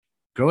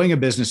Growing a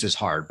business is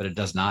hard, but it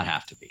does not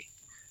have to be.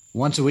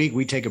 Once a week,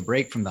 we take a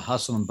break from the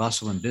hustle and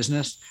bustle in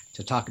business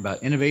to talk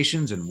about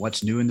innovations and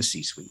what's new in the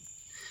C suite.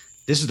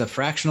 This is the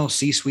Fractional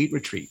C Suite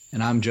Retreat,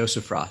 and I'm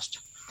Joseph Frost.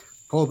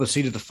 Pull up a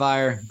seat at the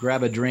fire,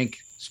 grab a drink,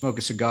 smoke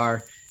a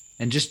cigar,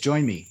 and just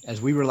join me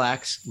as we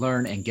relax,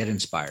 learn, and get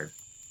inspired.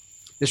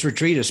 This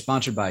retreat is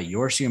sponsored by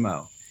your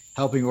CMO,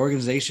 helping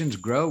organizations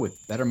grow with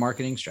better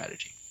marketing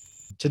strategy.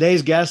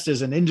 Today's guest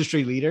is an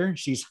industry leader.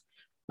 She's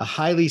a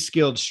highly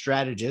skilled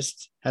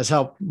strategist, has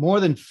helped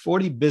more than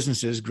 40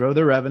 businesses grow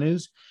their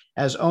revenues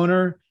as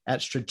owner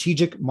at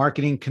Strategic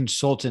Marketing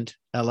Consultant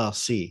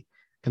LLC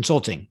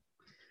Consulting.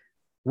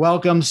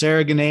 Welcome,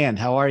 Sarah Ghanaian.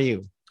 How are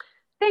you?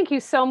 Thank you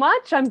so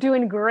much. I'm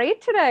doing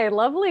great today.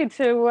 Lovely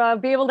to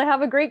be able to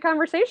have a great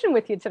conversation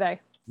with you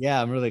today.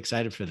 Yeah, I'm really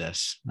excited for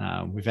this.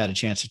 We've had a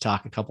chance to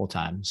talk a couple of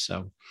times.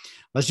 So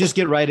let's just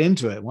get right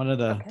into it. One of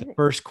the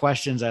first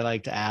questions I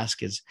like to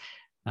ask is,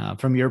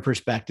 from your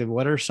perspective,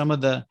 what are some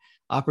of the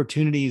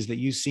opportunities that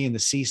you see in the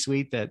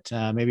C-suite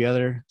that maybe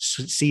other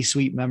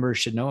C-suite members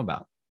should know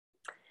about?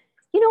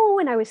 You know,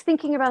 when I was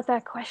thinking about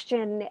that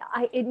question,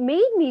 it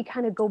made me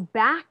kind of go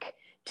back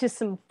to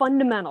some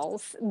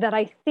fundamentals that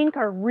I think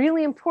are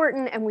really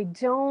important and we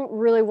don't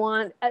really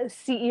want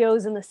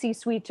CEOs in the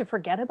C-suite to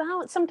forget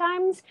about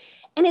sometimes.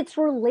 And it's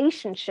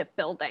relationship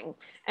building.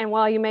 And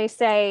while you may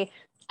say,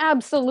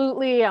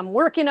 absolutely, I'm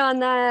working on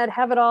that,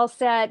 have it all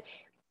set,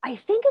 I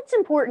think it's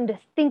important to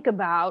think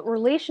about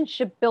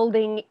relationship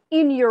building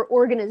in your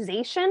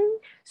organization.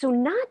 So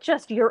not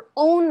just your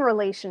own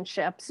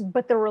relationships,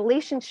 but the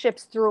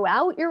relationships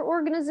throughout your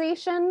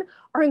organization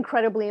are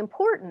incredibly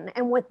important.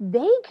 And what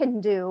they can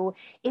do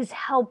is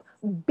help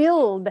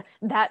build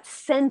that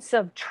sense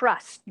of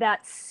trust,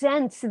 that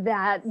sense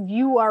that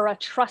you are a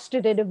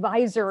trusted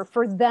advisor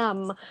for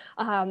them,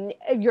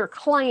 your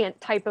client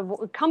type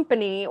of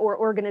company or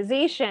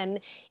organization,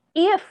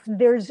 if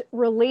there's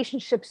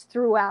relationships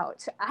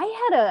throughout.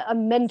 I had a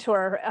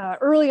mentor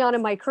early on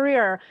in my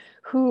career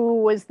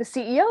who was the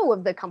CEO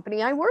of the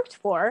company I worked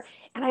for.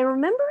 And I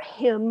remember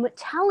him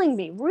telling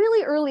me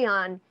really early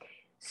on,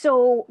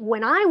 so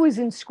when I was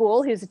in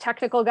school, he was a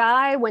technical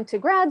guy, went to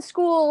grad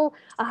school,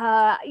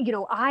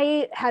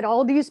 I had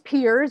all these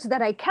peers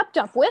that I kept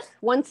up with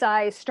once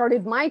I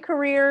started my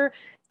career,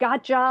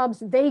 got jobs,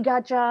 they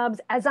got jobs.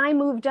 As I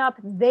moved up,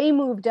 they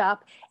moved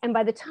up. And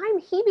by the time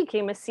he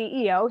became a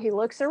CEO, he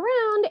looks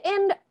around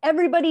and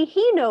everybody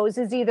he knows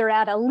is either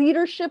at a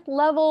leadership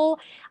level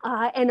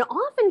and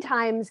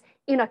oftentimes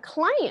in a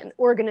client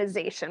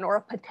organization or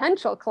a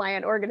potential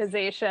client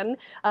organization.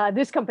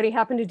 This company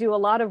happened to do a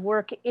lot of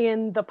work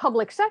in the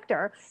public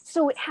sector.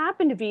 So it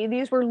happened to be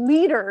these were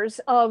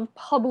leaders of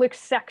public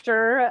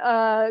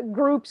sector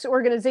groups,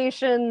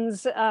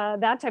 organizations,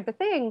 that type of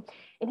thing.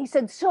 And he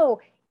said,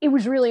 so it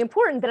was really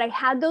important that I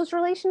had those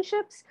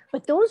relationships,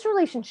 but those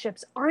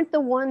relationships aren't the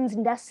ones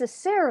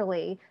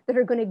necessarily that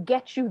are going to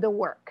get you the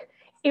work.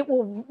 It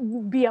will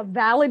be a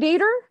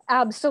validator,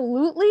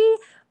 absolutely,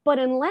 but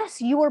unless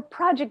your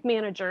project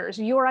managers,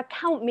 your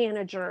account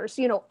managers,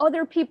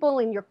 other people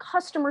in your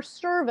customer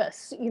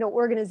service,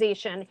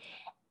 organization,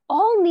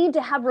 all need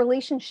to have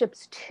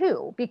relationships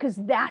too, because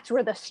that's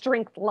where the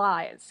strength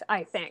lies,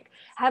 I think.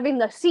 Having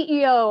the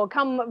CEO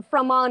come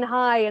from on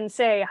high and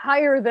say,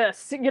 hire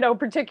this,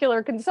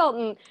 particular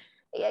consultant,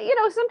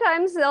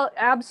 sometimes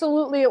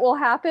absolutely it will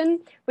happen,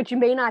 but you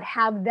may not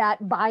have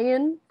that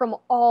buy-in from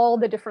all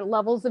the different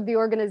levels of the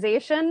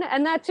organization.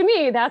 And that, to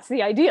me, that's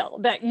the ideal,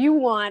 that you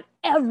want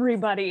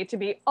everybody to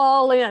be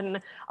all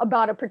in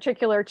about a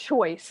particular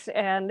choice.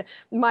 And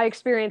my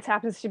experience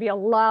happens to be a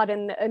lot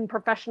in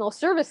professional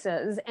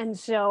services. And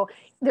so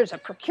there's a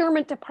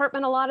procurement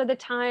department a lot of the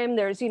time.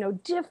 There's,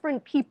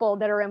 different people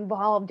that are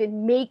involved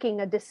in making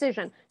a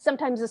decision,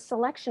 sometimes a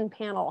selection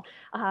panel.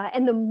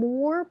 And the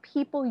more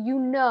people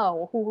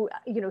who,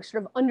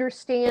 sort of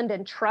understand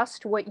and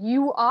trust what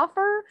you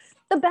offer,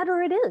 the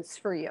better it is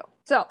for you.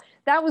 So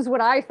that was what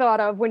I thought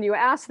of when you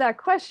asked that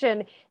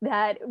question,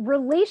 that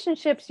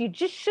relationships, you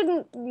just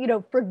shouldn't,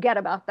 forget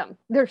about them.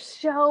 They're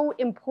so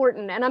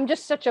important. And I'm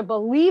just such a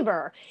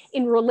believer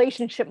in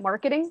relationship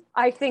marketing.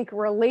 I think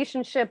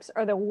relationships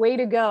are the way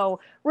to go,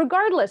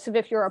 regardless of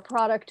if you're a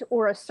product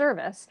or a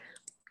service,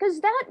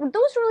 because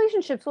those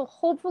relationships will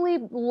hopefully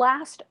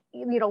last,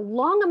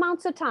 long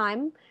amounts of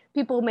time.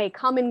 People may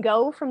come and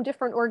go from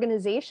different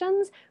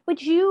organizations,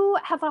 but you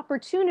have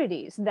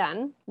opportunities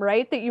then,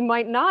 right, that you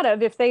might not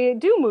have if they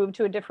do move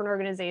to a different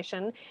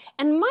organization.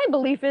 And my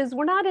belief is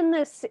we're not in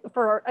this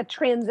for a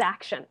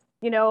transaction.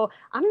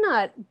 I'm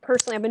not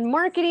personally, I'm in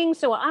marketing,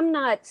 so I'm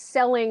not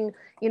selling,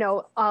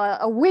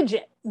 a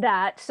widget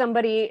that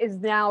somebody is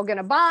now going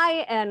to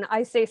buy and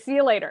I say, see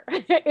you later.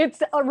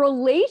 It's a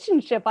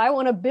relationship I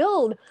want to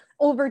build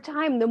over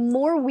time. The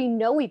more we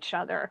know each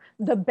other,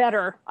 the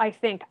better I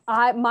think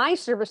my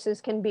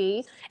services can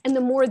be, and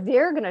the more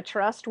they're going to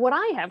trust what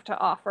I have to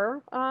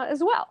offer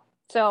as well.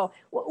 So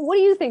what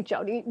do you think,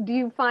 Joe? Do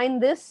you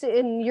find this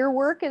in your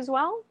work as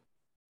well?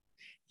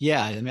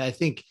 Yeah, I mean, I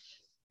think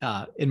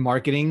in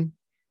marketing,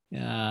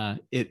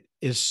 it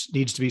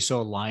needs to be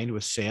so aligned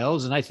with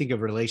sales. And I think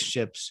of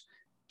relationships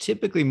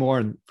typically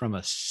more from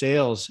a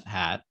sales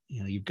hat.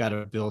 You've got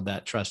to build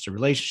that trusted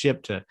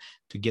relationship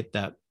to get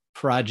that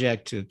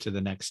project to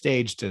the next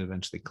stage, to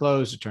eventually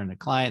close, to turn to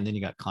client. And then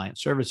you got client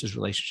services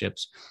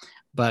relationships.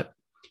 But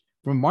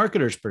from a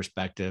marketer's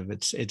perspective,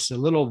 it's a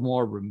little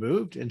more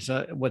removed. And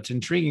so what's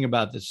intriguing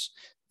about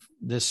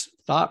this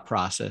thought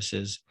process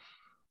is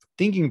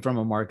thinking from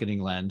a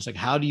marketing lens. Like,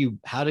 how do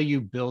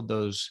you build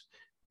those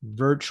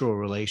virtual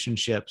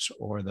relationships,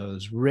 or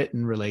those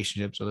written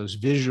relationships, or those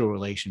visual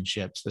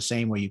relationships the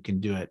same way you can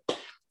do it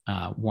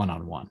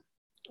one-on-one?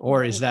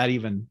 Or is that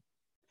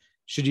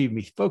should you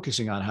be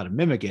focusing on how to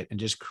mimic it and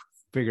just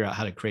figure out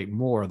how to create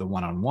more of the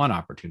one-on-one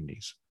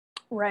opportunities?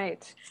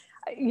 Right.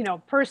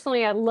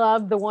 Personally, I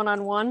love the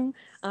one-on-one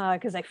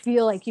because I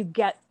feel like you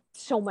get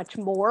so much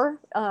more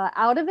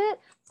out of it,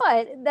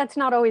 but that's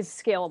not always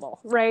scalable,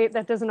 right?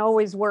 That doesn't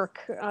always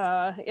work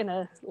in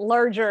a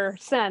larger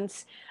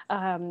sense.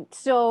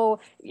 So,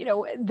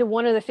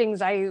 one of the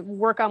things I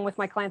work on with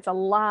my clients a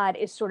lot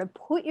is sort of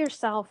put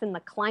yourself in the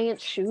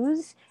client's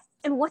shoes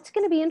and what's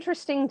going to be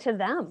interesting to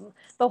them.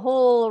 The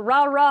whole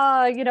rah,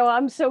 rah,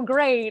 I'm so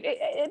great,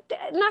 it's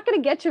not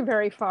going to get you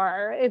very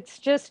far. It's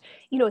just,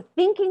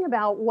 thinking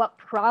about what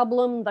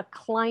problem the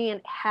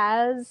client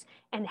has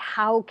and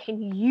how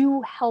can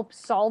you help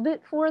solve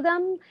it for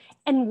them,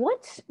 and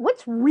what's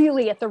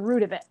really at the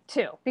root of it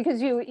too.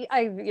 Because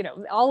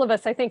all of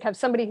us, I think, have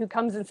somebody who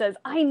comes and says,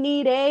 I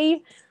need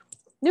a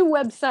new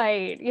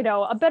website,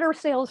 a better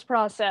sales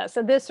process,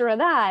 a this or a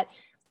that.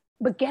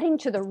 But getting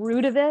to the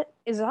root of it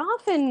is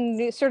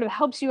often sort of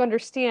helps you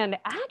understand,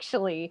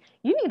 actually,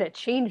 you need a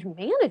change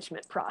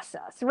management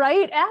process,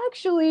 right?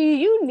 Actually,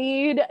 you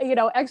need,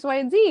 X, Y,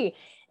 and Z.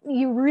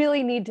 You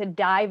really need to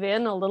dive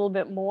in a little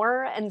bit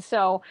more. And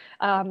so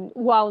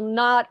while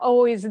not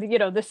always, the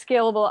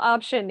scalable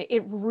option,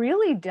 it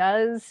really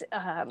does,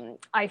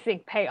 I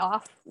think, pay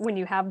off when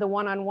you have the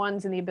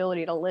one-on-ones and the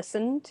ability to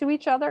listen to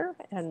each other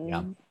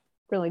and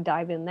really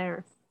dive in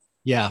there.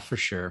 Yeah, for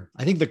sure.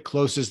 I think the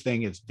closest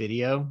thing is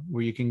video,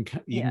 where you can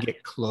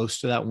get close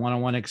to that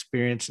one-on-one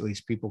experience. At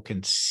least people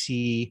can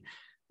see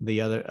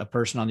a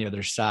person on the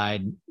other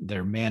side,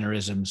 their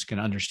mannerisms, can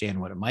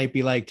understand what it might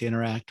be like to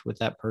interact with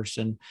that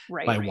person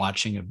by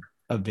watching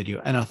a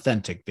video, an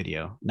authentic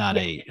video, not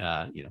a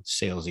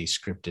salesy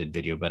scripted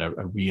video, but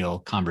a real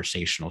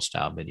conversational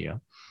style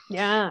video.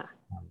 Yeah.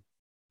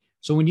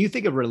 So when you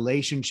think of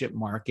relationship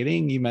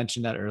marketing, you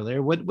mentioned that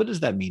earlier. What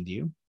does that mean to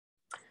you?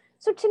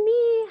 So to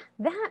me,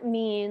 that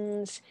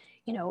means,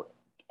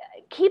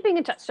 keeping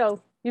in touch.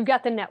 So you've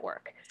got the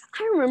network.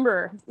 I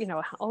remember,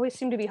 I always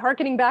seem to be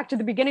hearkening back to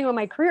the beginning of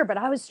my career, but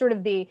I was sort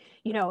of the,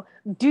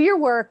 do your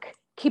work,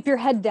 keep your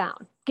head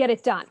down, get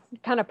it done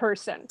kind of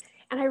person.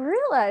 And I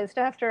realized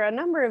after a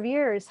number of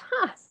years,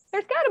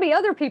 there's got to be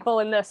other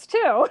people in this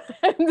too.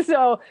 And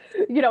so,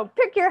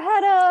 pick your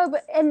head up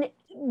and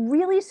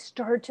really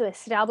start to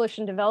establish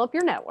and develop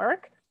your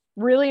network.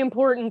 Really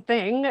important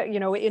thing,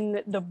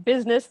 in the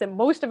business that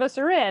most of us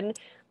are in,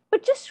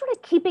 but just sort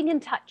of keeping in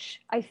touch,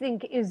 I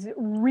think, is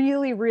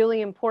really, really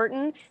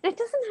important. And it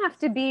doesn't have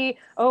to be,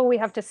 we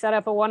have to set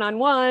up a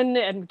one-on-one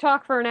and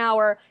talk for an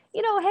hour.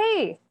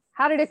 Hey,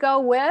 how did it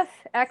go with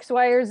X,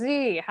 Y, or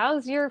Z?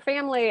 How's your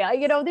family?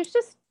 There's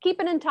just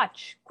keeping in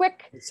touch.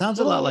 Quick. It sounds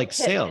a lot like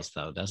sales,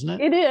 though, doesn't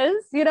it? It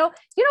is.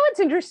 What's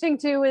interesting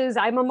too is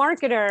I'm a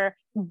marketer,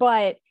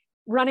 but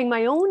running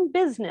my own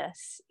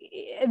business,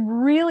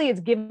 it's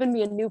given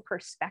me a new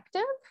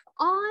perspective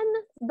on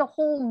the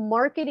whole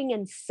marketing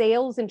and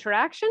sales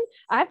interaction.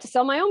 I have to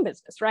sell my own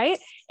business, right?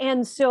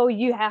 And so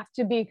you have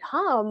to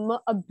become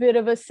a bit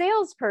of a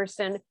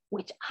salesperson,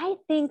 which I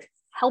think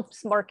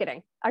helps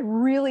marketing. I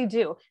really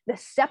do. The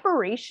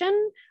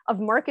separation of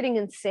marketing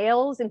and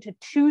sales into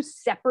two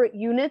separate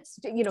units,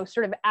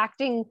 sort of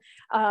acting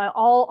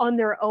all on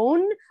their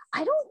own,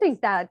 I don't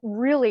think that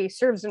really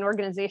serves an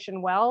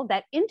organization well.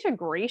 That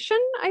integration,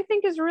 I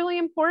think, is really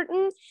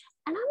important.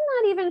 And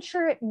I'm not even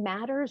sure it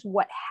matters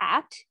what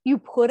hat you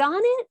put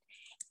on it.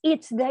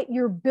 It's that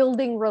you're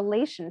building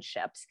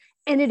relationships.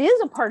 And it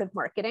is a part of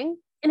marketing,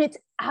 and it's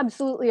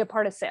absolutely a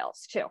part of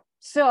sales too.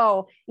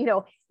 So,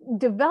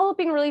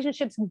 developing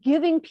relationships,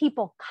 giving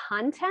people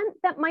content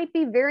that might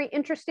be very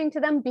interesting to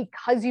them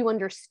because you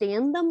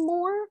understand them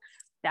more,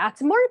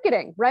 that's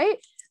marketing, right?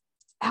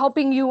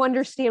 Helping you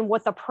understand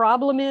what the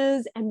problem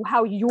is and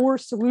how your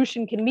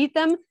solution can meet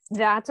them,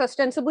 that's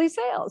ostensibly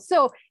sales.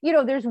 So,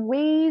 there's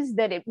ways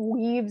that it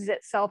weaves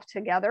itself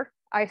together,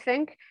 I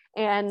think.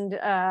 And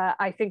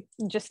I think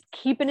just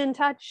keeping in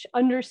touch,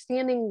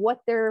 understanding what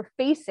they're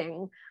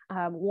facing,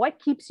 what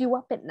keeps you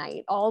up at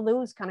night, all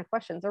those kind of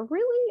questions are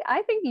really,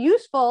 I think,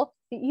 useful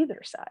to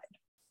either side.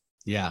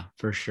 Yeah,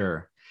 for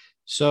sure.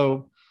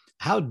 So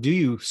how do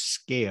you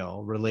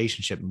scale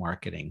relationship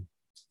marketing?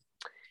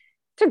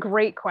 It's a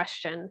great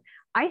question.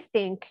 I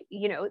think,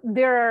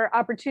 there are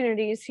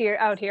opportunities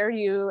out here.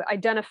 You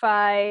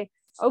identify,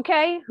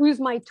 okay, who's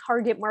my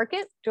target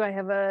market? Do I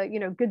have a,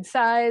 good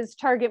size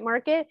target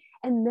market?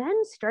 And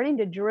then starting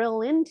to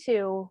drill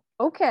into,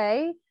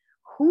 okay,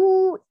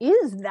 who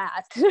is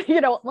that?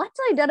 Let's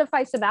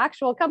identify some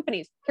actual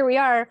companies. Here we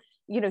are,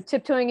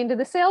 tiptoeing into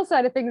the sales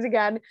side of things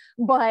again,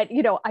 but,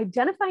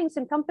 identifying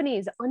some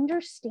companies,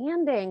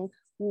 understanding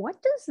what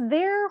does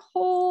their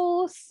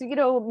whole,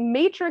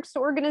 matrix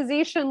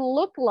organization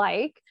look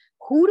like?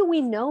 Who do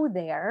we know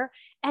there?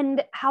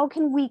 And how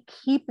can we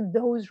keep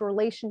those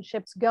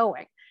relationships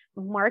going?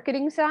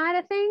 Marketing side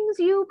of things,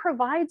 you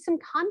provide some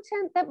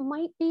content that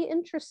might be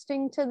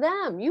interesting to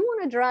them. You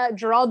want to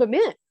draw them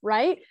in,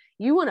 right?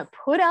 You want to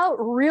put out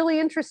really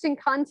interesting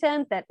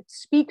content that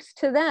speaks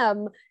to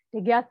them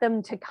to get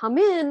them to come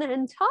in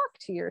and talk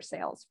to your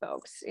sales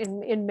folks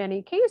in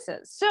many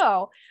cases.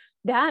 So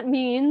that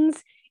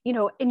means,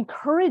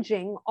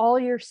 encouraging all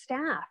your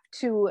staff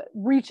to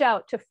reach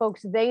out to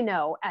folks they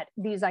know at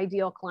these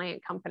ideal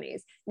client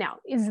companies. Now,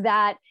 is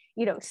that,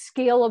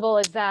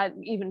 scalable? Is that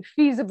even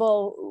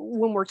feasible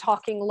when we're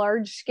talking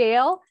large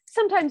scale?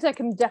 Sometimes that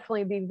can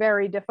definitely be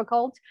very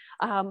difficult.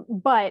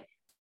 But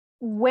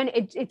when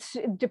it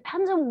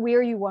depends on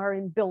where you are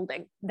in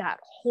building that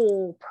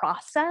whole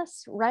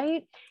process,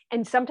 right?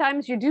 And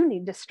sometimes you do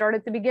need to start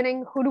at the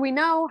beginning. Who do we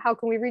know? How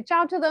can we reach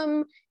out to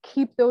them?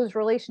 Keep those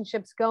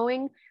relationships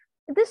going.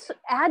 This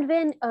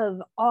advent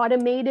of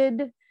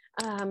automated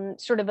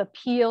sort of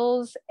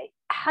appeals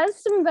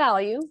has some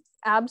value,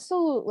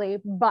 absolutely,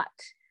 but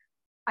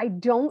I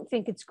don't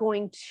think it's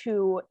going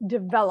to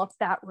develop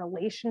that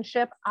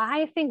relationship.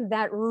 I think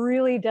that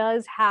really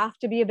does have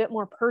to be a bit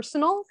more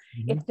personal.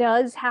 Mm-hmm. It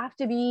does have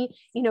to be,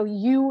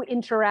 you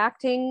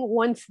interacting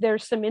once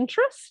there's some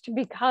interest,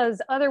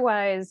 because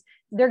otherwise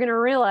they're going to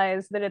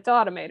realize that it's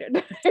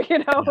automated,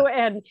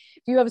 and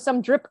if you have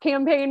some drip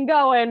campaign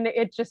going,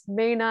 it just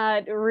may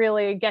not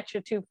really get you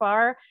too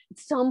far. At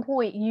some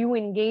point, you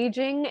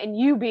engaging and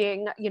you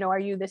being, are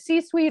you the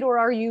C-suite or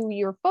are you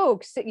your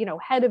folks,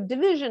 head of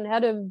division,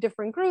 head of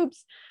different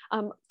groups,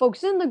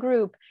 folks in the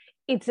group,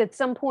 it's at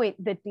some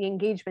point that the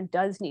engagement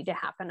does need to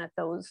happen at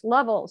those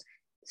levels.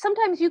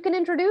 Sometimes you can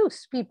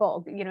introduce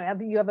people, you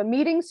have a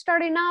meeting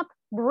starting up,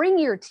 bring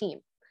your team.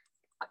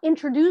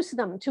 Introduce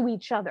them to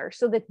each other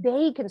so that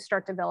they can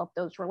start to develop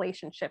those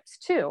relationships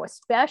too,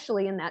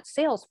 especially in that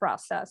sales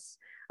process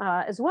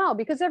as well,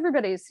 because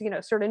everybody's,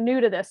 sort of new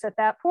to this at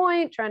that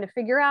point, trying to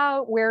figure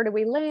out where do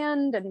we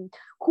land and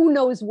who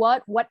knows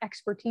what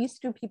expertise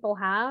do people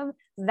have.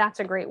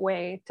 That's a great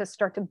way to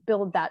start to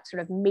build that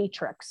sort of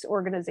matrix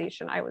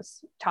organization I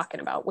was talking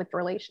about with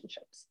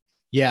relationships.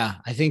 Yeah,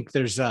 I think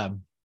there's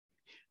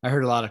I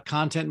heard a lot of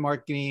content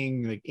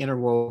marketing, like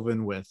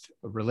interwoven with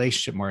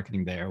relationship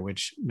marketing there,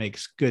 which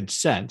makes good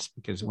sense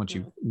because once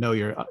you know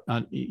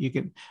you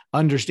can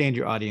understand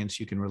your audience,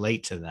 you can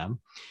relate to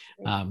them.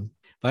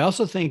 But I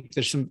also think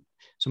there's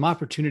some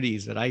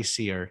opportunities that I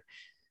see are,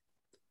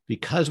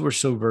 because we're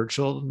so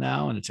virtual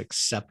now and it's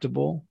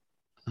acceptable.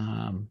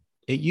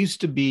 It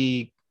used to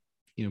be,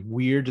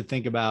 weird to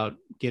think about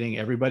getting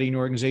everybody in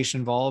your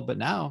organization involved, but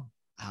now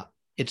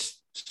it's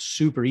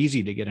super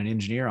easy to get an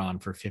engineer on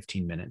for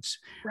 15 minutes,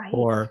 right?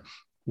 Or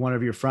one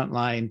of your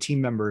frontline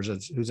team members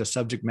who's a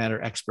subject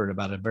matter expert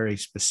about a very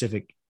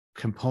specific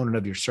component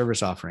of your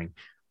service offering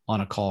on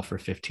a call for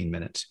 15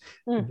 minutes.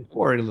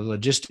 Or the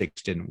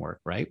logistics didn't work,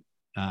 right?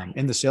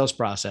 In the sales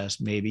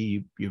process,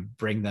 maybe you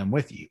bring them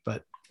with you,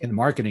 but in the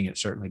marketing, it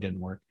certainly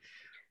didn't work.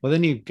 Well,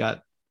 then you've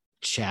got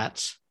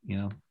chats,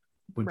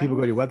 when people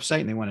go to your website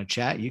and they want to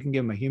chat, you can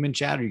give them a human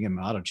chat or you give them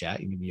an auto chat.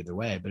 You can be either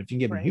way. But if you can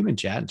give them a human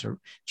chat, it's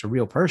a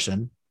real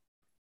person.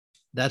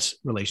 That's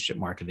relationship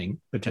marketing,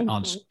 but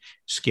on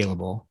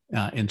scalable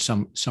in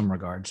some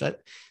regards.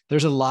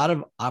 There's a lot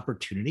of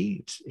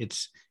opportunity.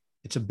 It's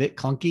a bit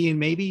clunky and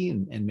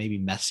maybe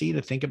messy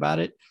to think about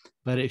it.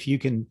 But if you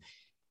can,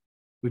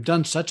 we've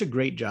done such a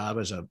great job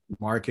as a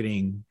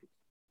marketing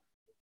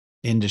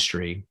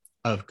industry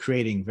of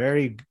creating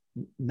very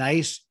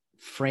nice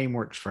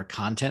frameworks for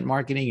content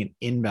marketing and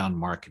inbound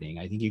marketing.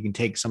 I think you can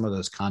take some of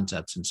those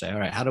concepts and say, all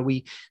right, how do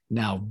we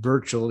now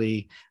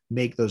virtually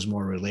make those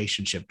more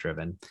relationship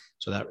driven?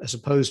 So that as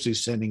opposed to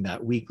sending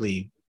that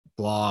weekly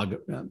blog,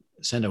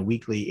 send a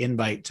weekly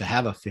invite to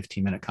have a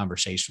 15-minute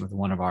conversation with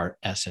one of our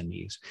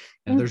SMEs.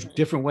 And there's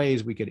different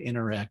ways we could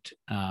interact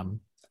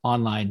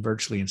online,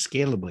 virtually and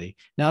scalably.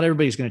 Not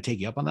everybody's going to take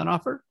you up on that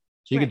offer.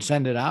 So you could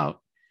send it out.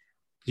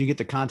 You get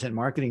the content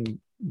marketing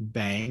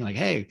bang, like,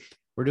 hey,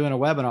 we're doing a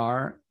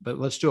webinar, but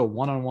let's do a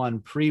one-on-one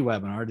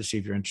pre-webinar to see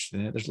if you're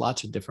interested in it. There's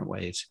lots of different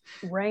ways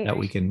that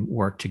we can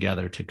work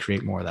together to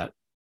create more of that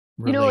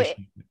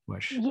relationship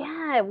push.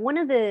 Yeah, one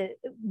of the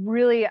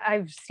really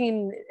I've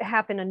seen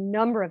happen a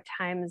number of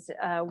times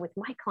with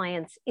my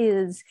clients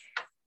is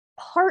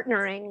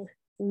partnering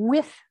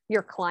with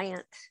your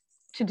client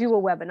to do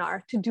a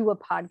webinar, to do a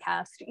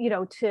podcast,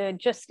 to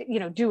just,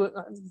 do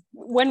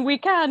when we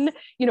can,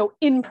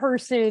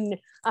 in-person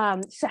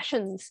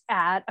sessions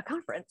at a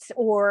conference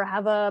or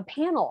have a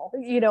panel,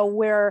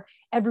 where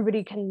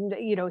everybody can,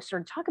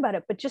 sort of talk about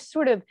it, but just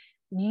sort of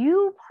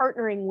you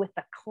partnering with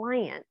the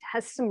client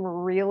has some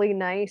really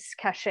nice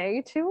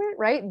cachet to it,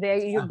 right?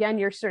 Again,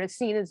 you're sort of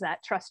seen as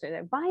that trusted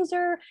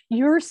advisor.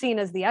 You're seen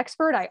as the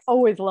expert. I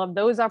always love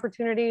those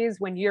opportunities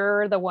when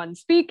you're the one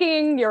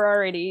speaking, you're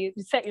already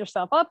set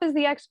yourself up as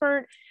the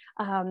expert.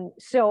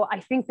 So I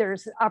think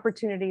there's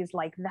opportunities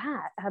like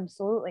that.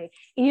 Absolutely.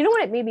 And you know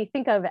what it made me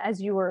think of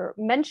as you were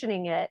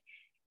mentioning it?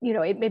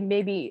 It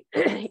may be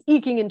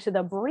eking into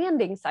the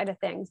branding side of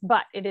things,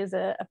 but it is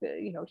a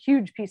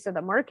huge piece of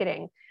the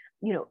marketing.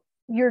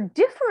 Your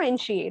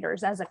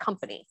differentiators as a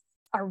company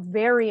are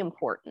very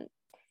important.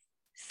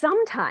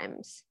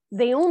 Sometimes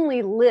they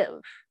only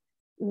live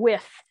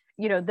with,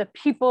 the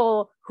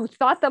people who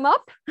thought them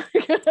up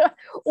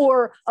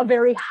or a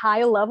very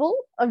high level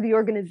of the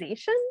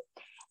organization.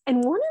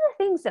 And one of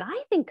the things that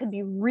I think could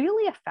be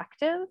really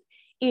effective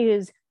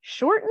is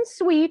short and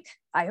sweet.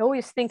 I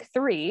always think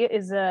three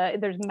is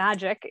there's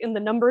magic in the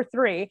number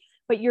three,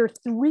 but your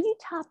three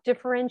top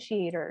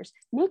differentiators,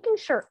 making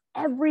sure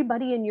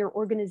everybody in your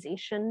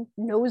organization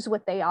knows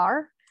what they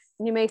are.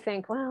 And you may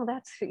think, well,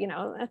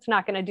 that's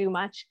not going to do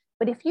much.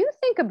 But if you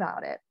think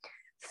about it,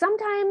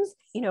 sometimes,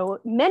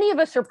 many of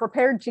us are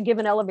prepared to give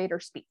an elevator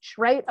speech,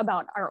 right?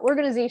 About our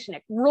organization.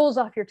 It rolls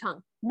off your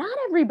tongue. Not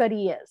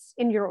everybody is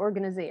in your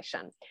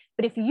organization.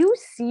 But if you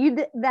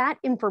seed that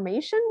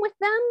information with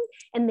them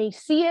and they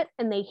see it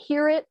and they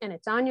hear it and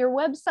it's on your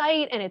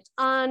website and it's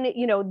on,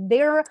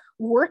 their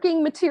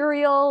working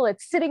material,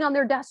 it's sitting on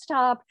their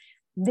desktop,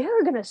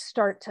 they're going to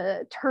start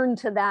to turn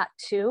to that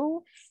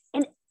too.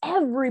 And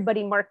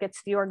everybody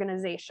markets the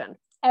organization.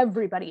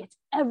 Everybody. It's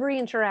every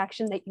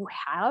interaction that you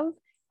have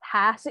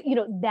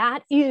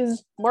that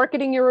is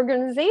marketing your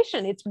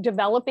organization. It's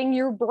developing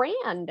your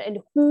brand and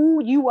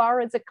who you are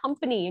as a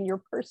company and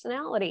your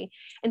personality.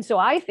 And so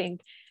I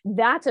think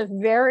that's a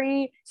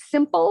very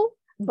simple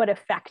but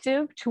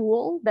effective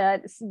tool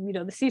that,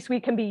 the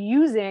C-suite can be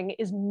using,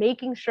 is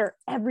making sure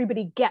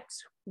everybody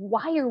gets,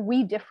 why are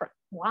we different?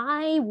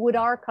 Why would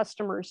our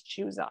customers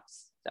choose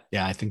us? So.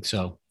 Yeah, I think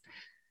so.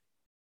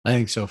 I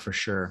think so for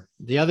sure.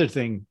 The other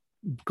thing,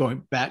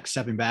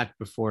 stepping back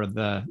before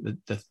the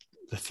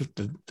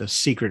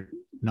secret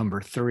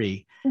number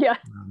three. Yeah.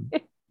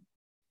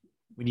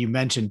 When you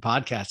mentioned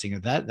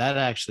podcasting,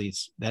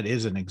 that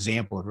is an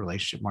example of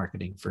relationship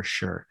marketing for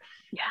sure.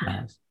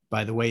 Yeah.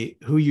 By the way,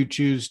 who you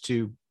choose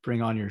to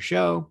bring on your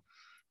show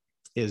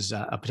is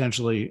a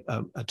potentially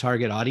a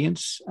target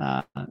audience,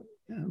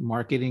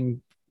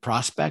 marketing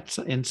prospects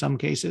in some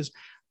cases,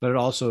 but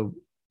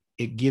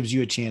it gives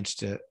you a chance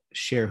to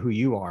share who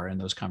you are in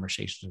those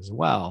conversations as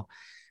well,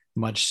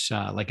 much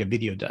like a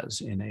video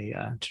does in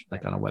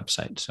like on a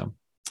website. So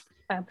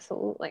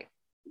absolutely.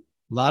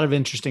 A lot of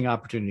interesting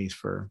opportunities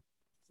for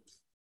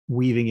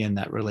weaving in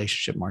that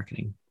relationship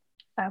marketing.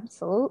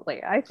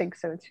 Absolutely. I think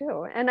so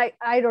too. And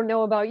I don't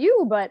know about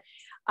you, but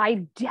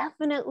I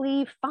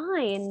definitely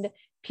find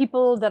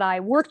people that I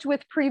worked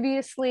with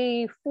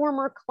previously,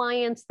 former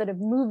clients that have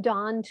moved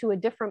on to a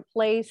different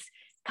place,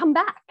 come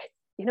back,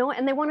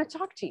 and they want to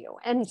talk to you.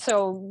 And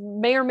so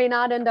may or may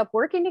not end up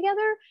working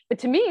together. But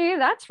to me,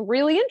 that's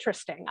really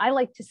interesting. I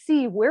like to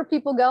see where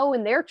people go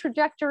in their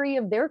trajectory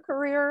of their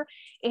career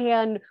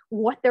and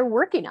what they're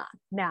working on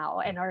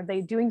now. And are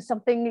they doing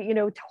something,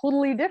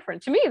 totally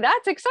different? To me,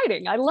 that's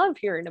exciting. I love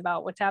hearing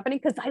about what's happening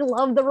because I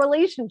love the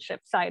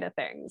relationship side of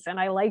things. And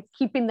I like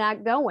keeping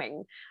that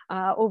going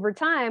over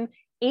time.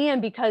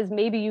 And because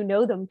maybe you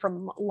know them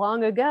from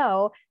long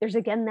ago, there's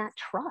again that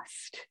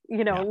trust,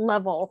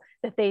 level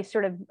that they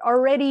sort of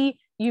already,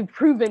 you've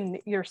proven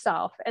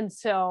yourself. And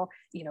so,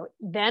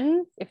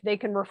 then if they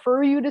can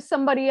refer you to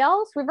somebody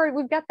else, we've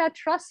got that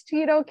trust,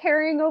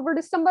 carrying over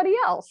to somebody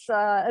else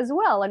as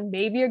well, and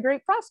maybe a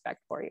great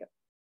prospect for you.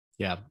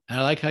 Yeah.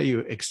 And I like how you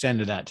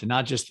extended that to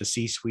not just the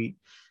C-suite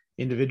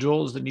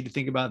individuals that need to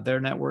think about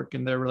their network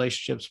and their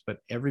relationships, but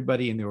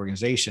everybody in the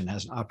organization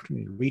has an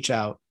opportunity to reach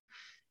out,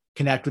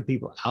 connect with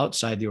people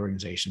outside the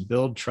organization,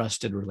 build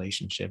trusted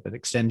relationship. It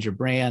extends your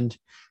brand.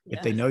 Yes.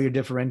 If they know your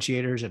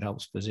differentiators, it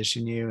helps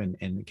position you and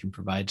it can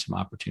provide some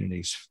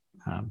opportunities.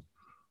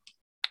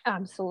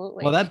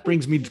 Absolutely. Well, that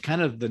brings me to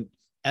kind of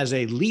as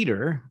a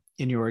leader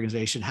in your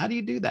organization, how do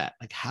you do that?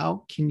 Like,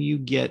 how can you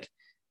get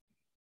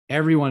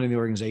everyone in the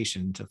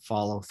organization to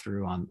follow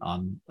through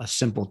on a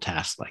simple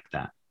task like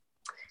that?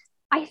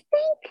 I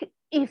think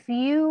if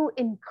you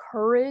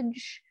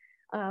encourage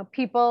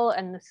people,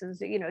 and this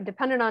is,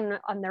 dependent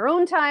on their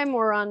own time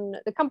or on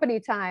the company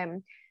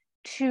time,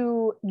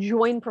 to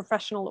join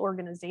professional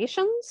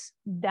organizations,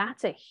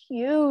 that's a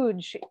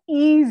huge,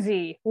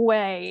 easy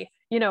way,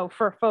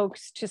 for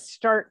folks to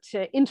start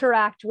to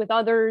interact with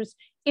others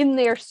in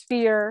their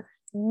sphere,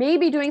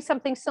 maybe doing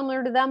something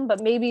similar to them,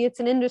 but maybe it's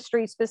an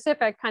industry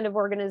specific kind of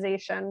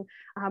organization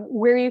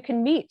where you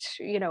can meet,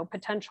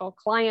 potential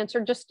clients or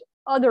just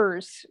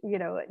others,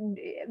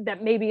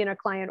 that may be in a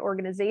client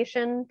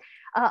organization.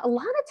 A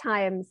lot of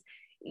times,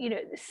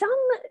 some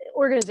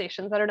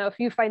organizations, I don't know if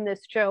you find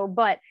this, Joe,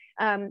 but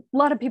a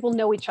lot of people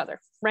know each other,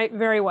 right?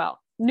 Very well.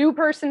 New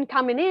person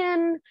coming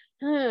in,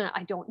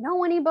 I don't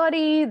know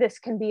anybody. This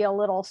can be a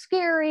little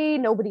scary.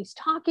 Nobody's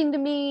talking to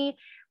me.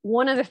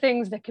 One of the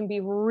things that can be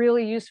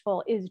really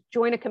useful is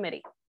join a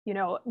committee,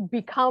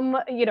 become,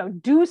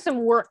 do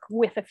some work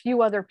with a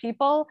few other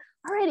people.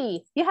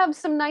 Already, you have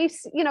some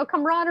nice,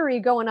 camaraderie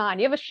going on.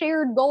 You have a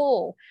shared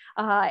goal.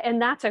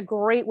 And that's a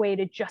great way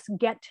to just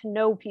get to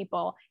know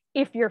people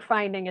if you're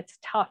finding it's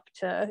tough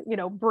to,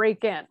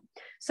 break in.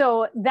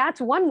 So that's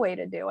one way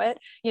to do it.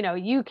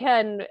 You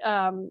can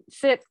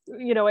sit,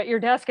 at your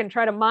desk and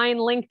try to mine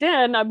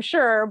LinkedIn, I'm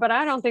sure, but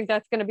I don't think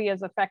that's going to be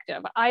as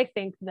effective. I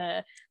think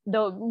the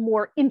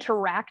more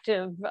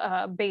interactive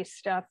based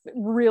stuff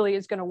really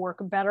is going to work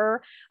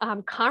better.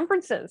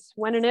 Conferences,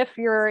 when and if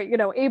you're,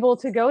 able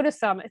to go to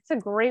some, it's a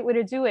great way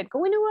to do it.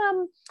 Going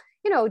to,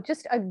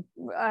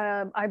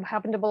 I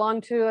happen to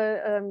belong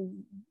to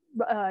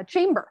a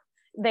chamber.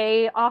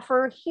 They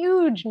offer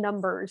huge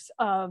numbers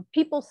of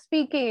people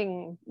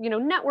speaking,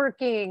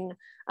 networking,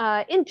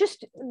 in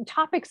just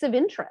topics of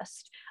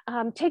interest.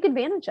 Take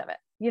advantage of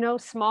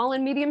it. Small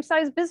and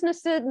medium-sized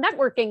business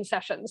networking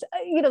sessions.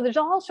 There's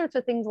all sorts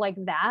of things like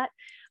that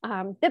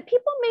that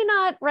people may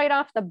not right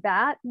off the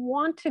bat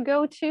want to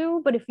go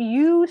to. But if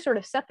you sort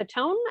of set the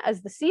tone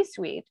as the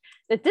C-suite,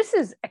 that this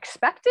is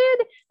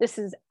expected, this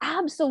is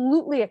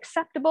absolutely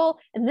acceptable,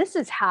 and this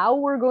is how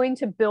we're going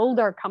to build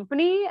our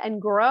company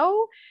and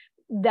grow,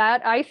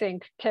 that I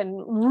think can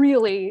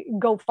really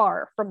go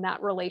far from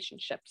that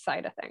relationship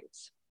side of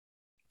things.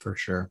 For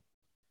sure.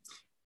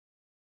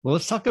 Well,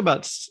 let's talk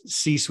about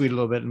C-suite a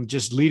little bit and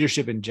just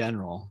leadership in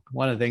general.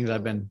 One of the things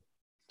I've been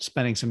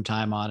spending some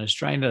time on is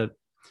trying to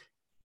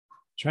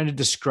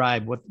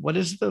describe what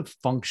is the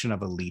function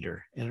of a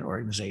leader in an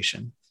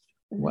organization.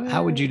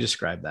 How would you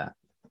describe that?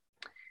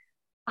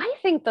 I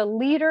think the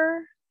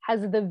leader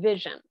has the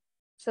vision.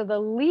 So the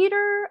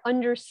leader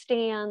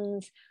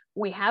understands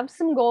we have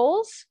some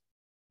goals,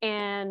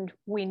 and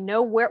we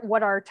know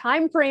what our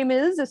time frame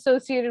is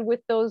associated with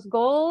those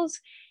goals.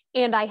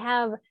 And I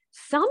have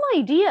some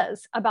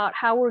ideas about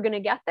how we're going to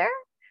get there,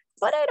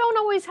 but I don't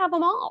always have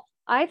them all.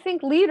 I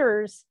think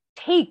leaders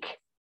take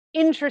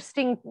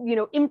interesting,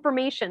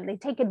 information. They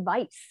take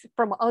advice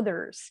from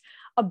others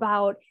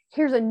about,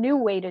 here's a new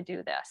way to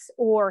do this,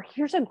 or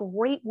here's a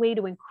great way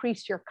to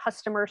increase your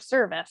customer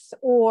service,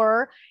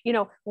 or,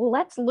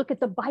 let's look at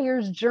the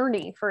buyer's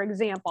journey, for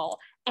example,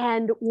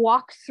 and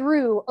walk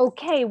through,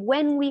 okay,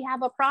 when we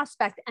have a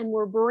prospect and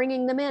we're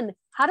bringing them in,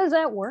 how does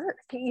that work?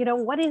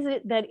 What is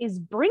it that is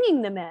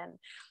bringing them in?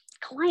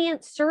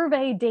 Client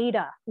survey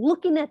data,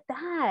 looking at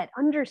that,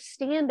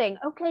 understanding,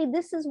 okay,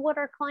 this is what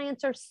our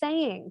clients are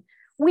saying.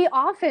 We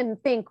often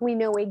think we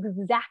know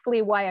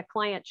exactly why a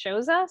client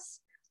shows us.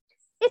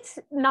 It's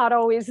not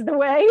always the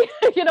way,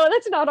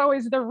 that's not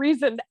always the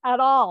reason at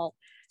all.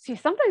 See,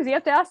 sometimes you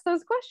have to ask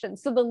those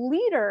questions. So the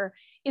leader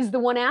is the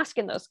one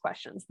asking those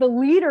questions. The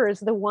leader is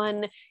the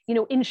one,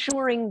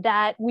 ensuring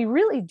that we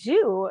really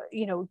do,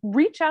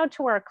 reach out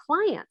to our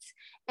clients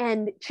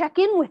and check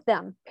in with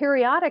them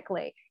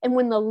periodically. And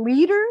when the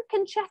leader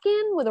can check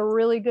in with a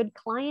really good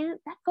client,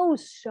 that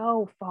goes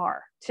so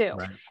far too.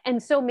 Right.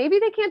 And so maybe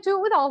they can't do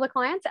it with all the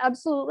clients,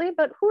 absolutely,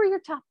 but who are your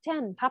top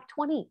 10, top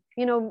 20?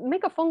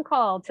 Make a phone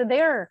call to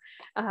their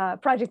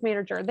project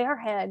manager, their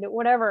head,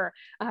 whatever.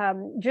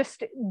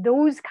 Just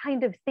those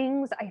kind of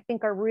things I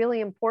think are really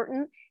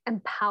important.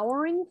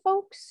 Empowering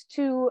folks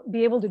to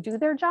be able to do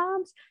their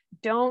jobs.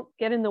 Don't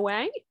get in the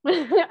way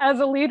as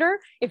a leader.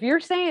 If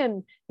you're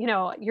saying,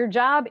 your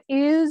job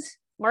is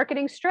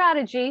marketing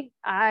strategy,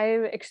 I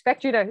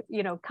expect you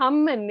to,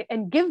 come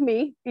and give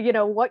me,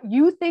 what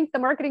you think the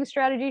marketing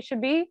strategy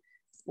should be.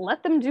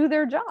 Let them do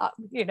their job.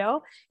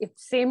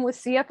 It's same with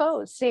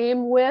CFOs,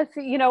 same with,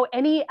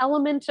 any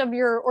element of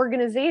your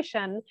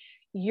organization.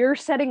 You're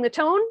setting the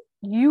tone.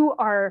 You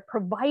are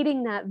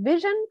providing that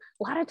vision.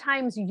 A lot of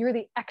times you're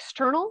the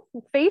external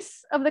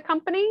face of the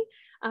company.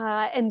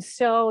 And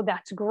so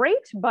that's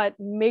great, but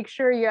make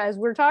sure you, as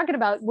we're talking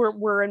about,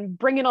 we're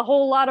bringing a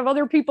whole lot of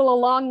other people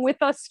along with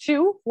us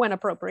too, when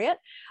appropriate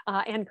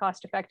and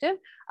cost effective.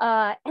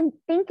 And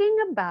thinking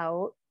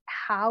about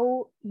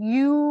how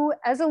you,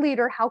 as a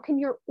leader, how can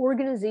your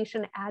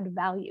organization add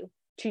value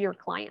to your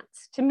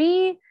clients? To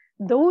me,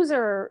 those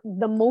are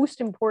the most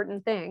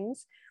important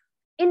things.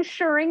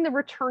 Ensuring the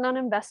return on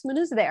investment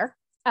is there.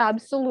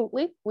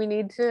 Absolutely. We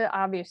need to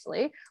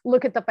obviously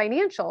look at the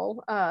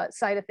financial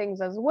side of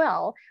things as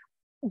well.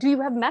 Do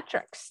you have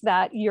metrics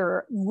that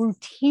you're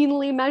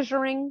routinely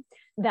measuring,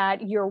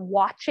 that you're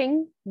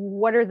watching?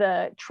 What are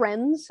the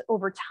trends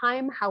over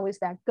time? How is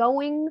that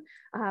going?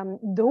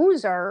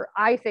 Those are,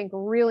 I think,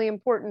 really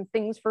important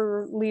things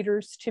for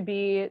leaders to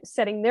be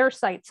setting their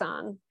sights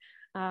on.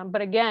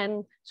 But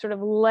again, sort of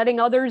letting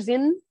others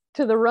in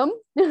to the room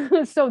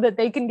so that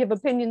they can give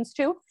opinions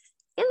too.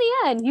 In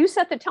the end, you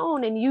set the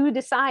tone and you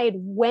decide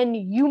when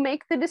you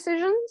make the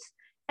decisions,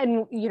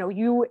 and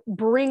you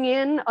bring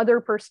in other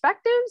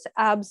perspectives,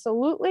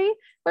 absolutely,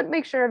 but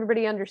make sure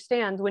everybody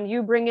understands when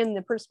you bring in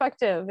the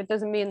perspective, it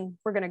doesn't mean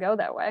we're going to go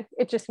that way.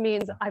 It just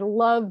means I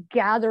love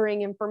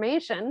gathering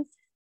information,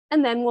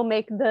 and then we'll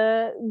make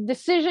the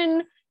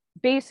decision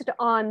based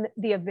on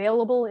the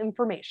available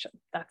information.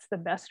 That's the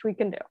best we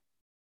can do.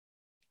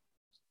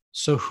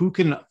 So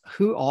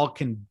who all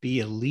can be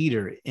a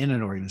leader in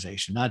an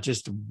organization, not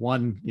just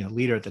one,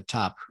 leader at the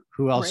top?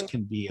 Who else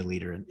can be a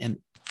leader, and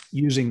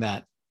using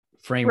that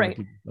framework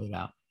you laid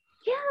out?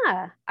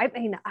 Yeah, I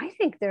mean, I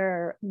think there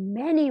are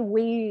many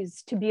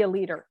ways to be a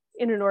leader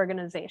in an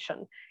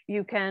organization.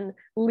 You can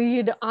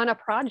lead on a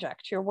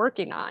project you're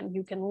working on.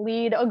 You can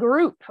lead a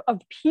group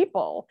of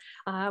people.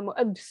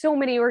 So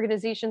many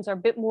organizations are a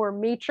bit more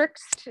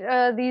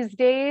matrixed these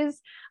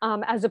days,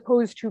 as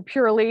opposed to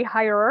purely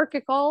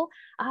hierarchical.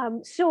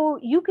 So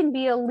you can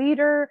be a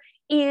leader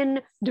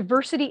in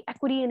diversity,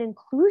 equity, and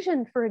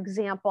inclusion, for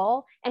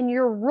example, and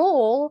your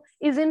role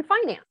is in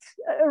finance,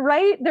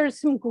 right? There's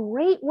some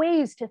great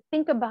ways to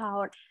think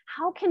about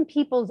how can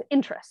people's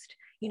interest,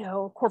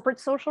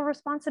 corporate social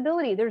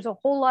responsibility. There's a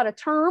whole lot of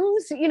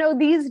terms,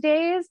 these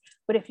days,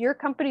 but if your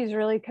company is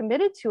really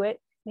committed to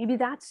it, maybe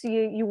that's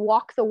you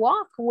walk the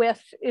walk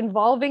with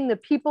involving the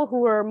people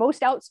who are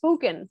most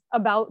outspoken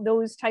about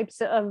those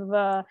types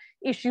of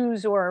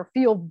issues or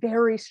feel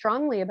very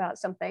strongly about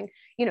something.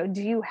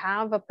 Do you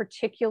have a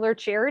particular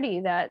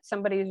charity that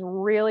somebody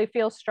really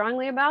feels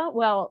strongly about?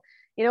 Well,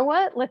 you know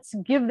what? Let's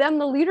give them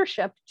the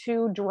leadership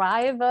to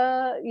drive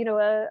a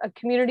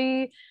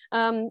community,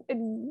 kind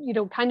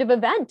of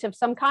event of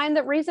some kind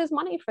that raises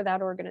money for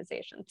that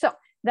organization. So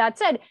that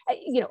said,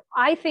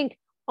 I think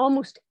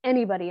almost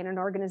anybody in an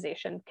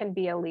organization can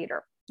be a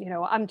leader.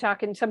 I'm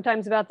talking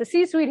sometimes about the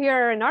C-suite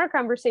here in our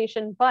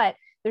conversation, but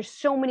there's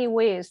so many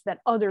ways that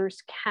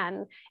others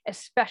can,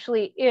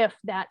 especially if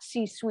that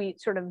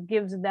C-suite sort of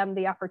gives them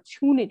the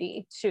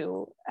opportunity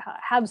to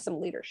have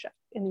some leadership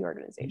in the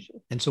organization.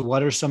 And so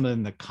what are some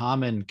of the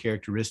common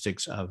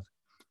characteristics of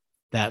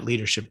that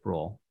leadership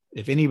role?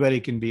 If anybody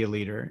can be a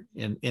leader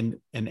in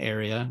an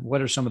area,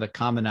 what are some of the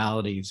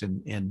commonalities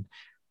in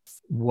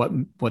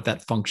what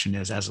that function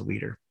is as a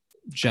leader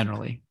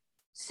generally?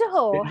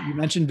 So you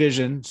mentioned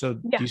vision. So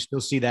do you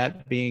still see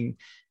that being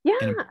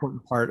an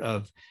important part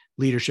of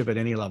leadership at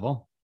any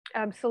level?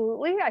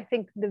 Absolutely. I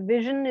think the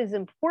vision is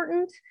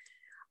important.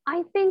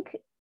 I think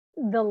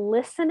the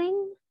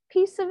listening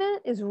piece of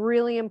it is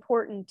really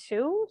important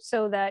too,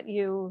 so that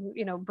you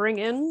bring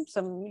in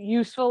some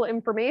useful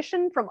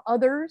information from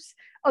others.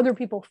 Other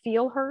people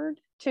feel heard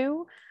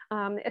too.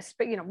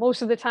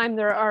 Most of the time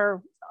there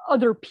are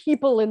other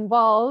people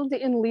involved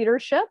in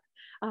leadership.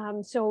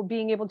 So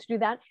being able to do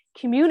that,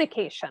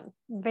 communication,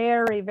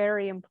 very,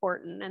 very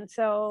important. And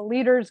so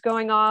leaders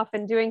going off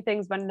and doing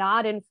things but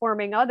not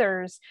informing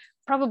others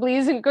probably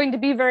isn't going to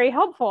be very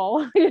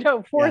helpful,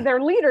 for their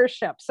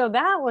leadership. So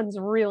that one's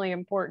really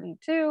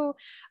important too.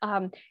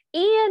 And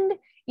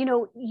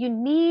you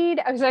need.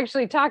 I was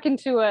actually talking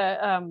to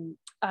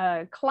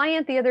a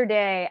client the other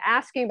day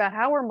asking about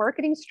how her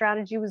marketing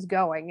strategy was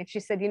going, and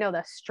she said,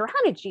 the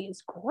strategy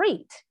is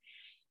great.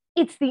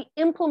 It's the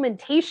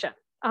implementation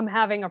I'm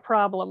having a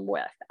problem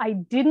with. I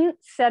didn't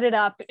set it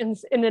up in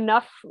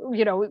enough,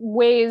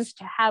 ways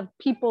to have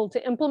people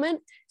to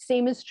implement.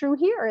 Same is true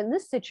here in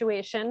this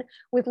situation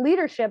with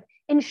leadership,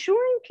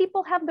 ensuring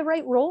people have the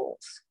right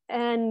roles.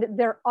 And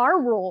there are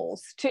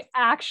roles to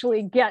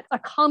actually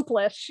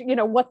accomplish,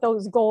 what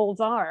those goals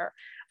are.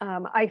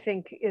 I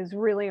think is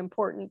really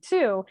important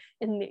too.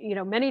 And,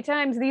 many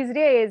times these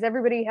days,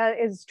 everybody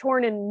is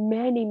torn in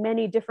many,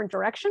 many different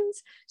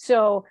directions.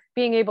 So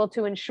being able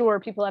to ensure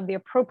people have the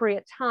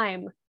appropriate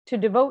time to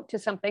devote to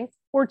something,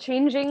 or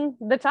changing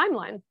the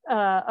timeline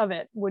of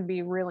it, would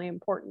be really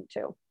important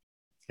too.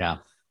 Yeah,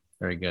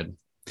 very good.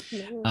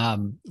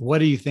 What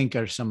do you think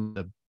are some of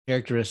the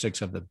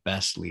characteristics of the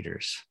best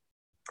leaders?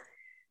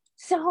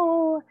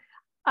 So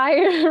I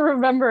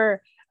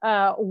remember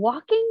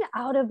walking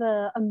out of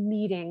a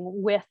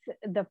meeting with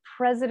the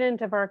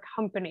president of our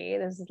company.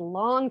 This is a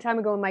long time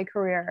ago in my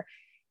career.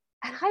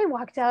 And I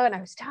walked out and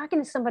I was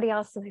talking to somebody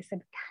else and I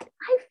said, God,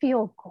 I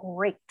feel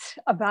great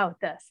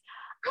about this.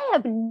 I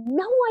have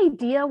no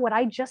idea what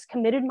I just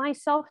committed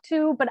myself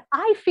to, but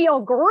I feel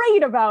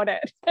great about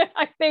it.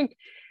 I think,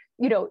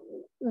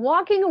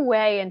 walking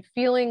away and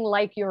feeling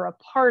like you're a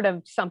part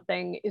of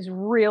something is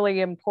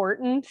really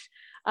important.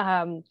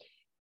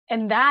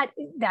 And that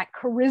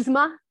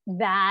charisma,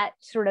 that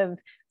sort of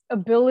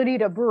ability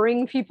to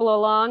bring people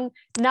along,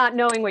 not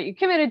knowing what you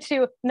committed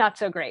to, not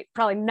so great.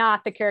 Probably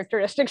not the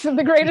characteristics of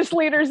the greatest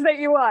leaders that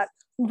you want,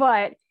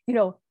 but,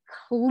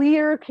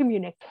 clear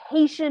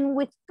communication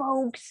with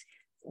folks,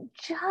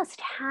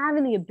 just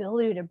having the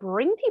ability to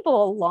bring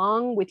people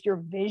along with your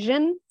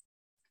vision,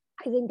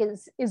 I think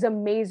is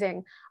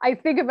amazing. I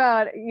think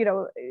about,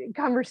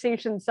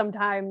 conversations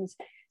sometimes.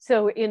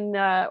 So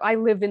I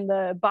live in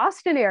the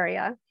Boston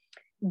area.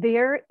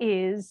 There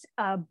is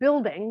a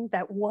building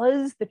that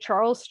was the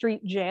Charles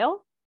Street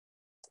Jail.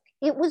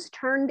 It was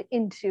turned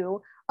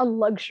into a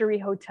luxury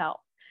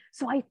hotel.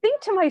 So I think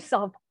to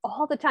myself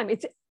all the time,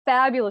 it's a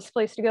fabulous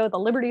place to go, the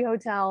Liberty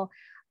Hotel.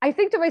 I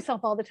think to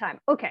myself all the time,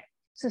 okay,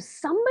 so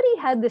somebody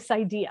had this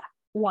idea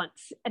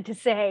once, and to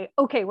say,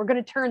 okay, we're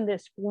going to turn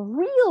this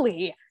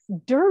really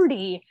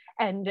dirty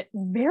and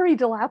very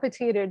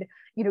dilapidated,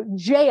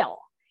 jail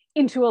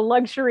into a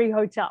luxury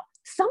hotel.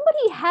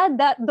 Somebody had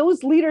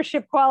those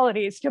leadership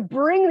qualities to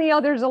bring the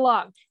others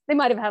along. They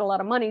might have had a lot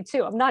of money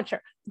too, I'm not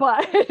sure.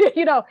 But,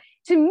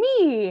 to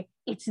me,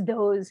 it's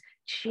those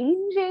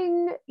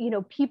changing,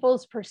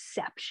 people's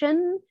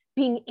perception,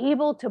 being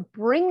able to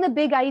bring the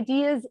big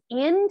ideas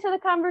into the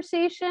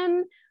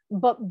conversation,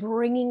 but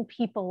bringing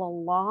people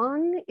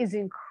along is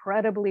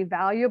incredibly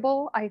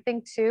valuable, I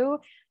think, too.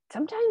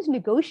 Sometimes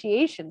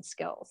negotiation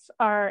skills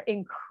are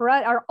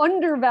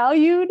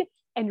undervalued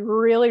and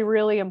really,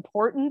 really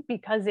important,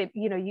 because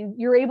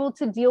you're able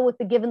to deal with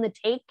the give and the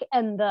take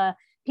and the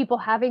people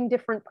having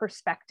different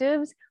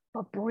perspectives,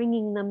 but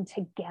bringing them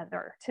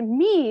together. To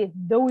me,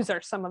 those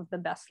are some of the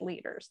best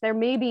leaders. There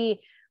may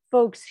be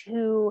folks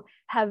who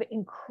have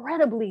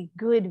incredibly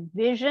good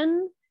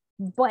vision,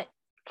 but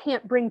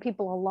can't bring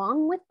people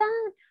along with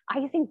that.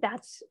 I think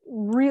that's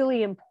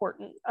really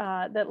important,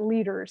 that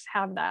leaders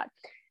have that.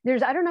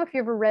 I don't know if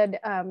you ever read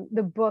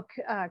the book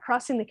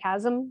Crossing the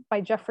Chasm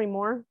by Jeffrey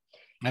Moore.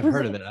 I've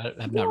heard of it. I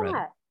have not read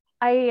it.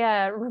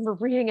 I remember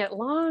reading it a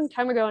long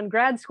time ago in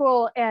grad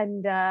school,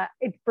 and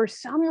for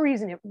some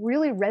reason, it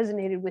really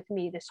resonated with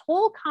me. This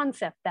whole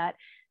concept that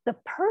the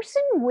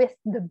person with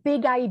the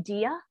big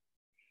idea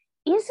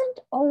isn't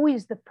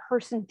always the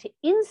person to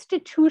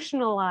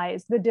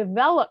institutionalize the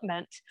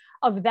development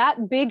of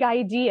that big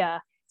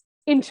idea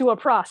into a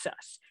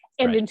process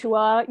and into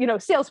a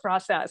sales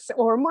process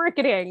or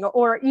marketing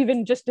or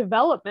even just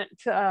development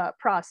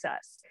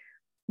process.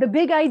 The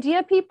big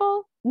idea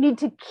people need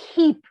to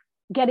keep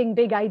getting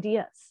big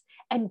ideas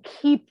and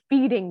keep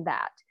feeding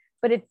that.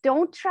 But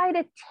don't try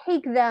to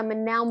take them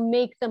and now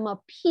make them a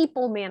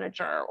people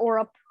manager or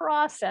a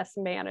process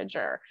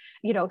manager,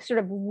 sort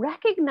of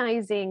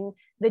recognizing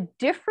the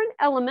different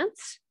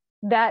elements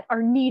that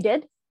are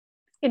needed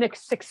in a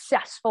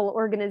successful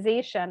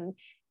organization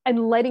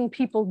and letting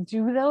people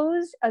do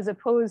those, as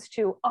opposed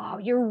to, oh,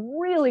 you're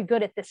really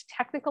good at this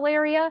technical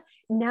area,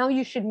 now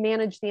you should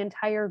manage the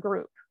entire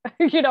group,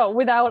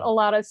 without a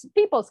lot of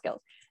people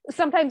skills.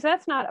 Sometimes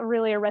that's not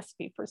really a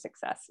recipe for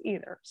success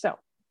either. So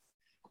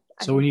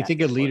when you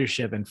think of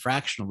leadership and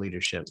fractional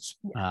leaderships,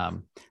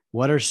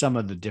 what are some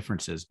of the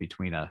differences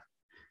between a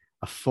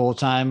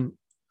full-time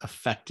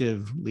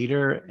effective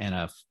leader and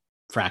a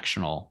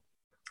fractional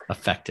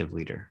effective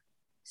leader?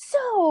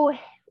 So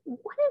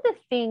one of the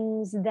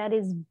things that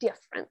is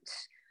different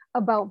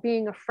about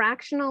being a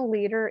fractional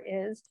leader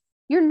is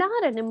you're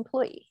not an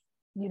employee.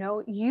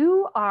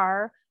 You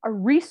are a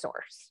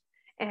resource.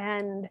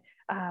 And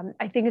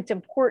I think it's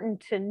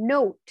important to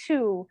note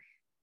too,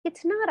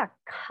 it's not a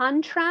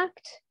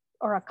contract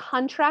or a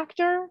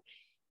contractor,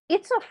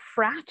 it's a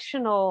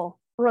fractional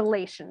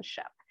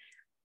relationship.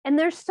 And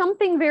there's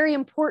something very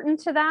important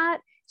to that,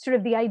 sort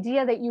of the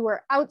idea that you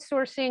are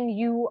outsourcing,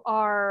 you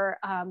are,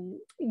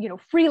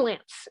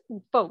 freelance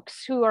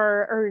folks who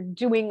are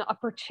doing a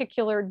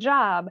particular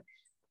job.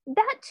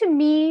 That to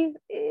me,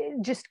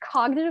 just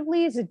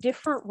cognitively, is a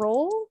different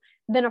role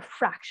than a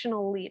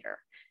fractional leader.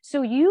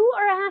 So you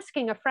are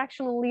asking a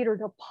fractional leader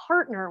to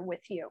partner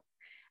with you,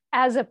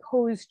 as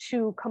opposed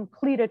to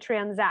complete a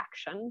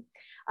transaction,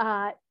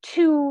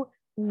 to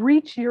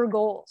reach your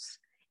goals.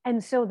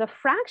 And so the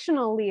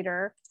fractional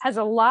leader has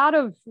a lot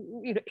of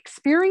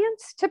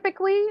experience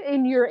typically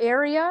in your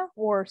area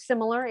or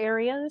similar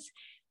areas,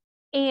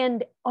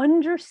 and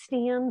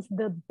understands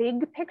the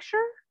big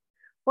picture,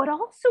 but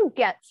also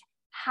gets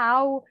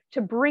how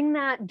to bring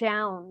that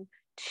down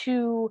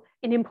to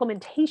an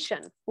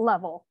implementation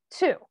level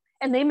too.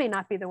 And they may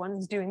not be the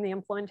ones doing the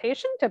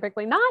implementation,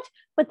 typically not,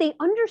 but they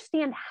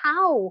understand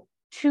how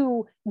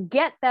to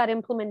get that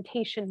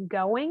implementation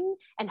going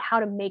and how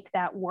to make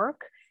that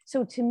work.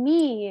 So to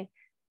me,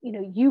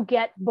 you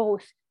get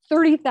both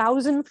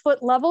 30,000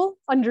 foot level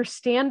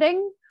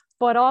understanding,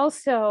 but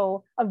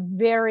also a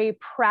very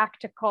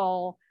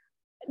practical,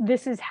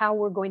 this is how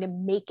we're going to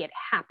make it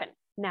happen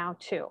now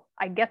too.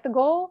 I get the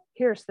goal,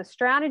 here's the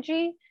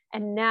strategy,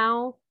 and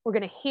now we're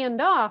going to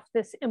hand off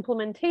this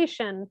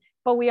implementation,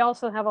 but we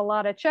also have a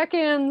lot of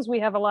check-ins, we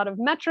have a lot of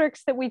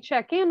metrics that we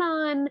check in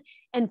on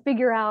and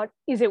figure out,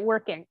 is it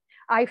working?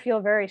 I feel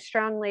very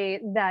strongly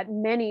that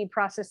many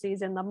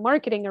processes in the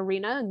marketing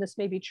arena, and this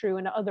may be true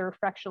in other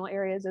fractional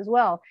areas as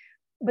well,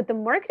 but the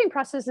marketing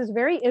process is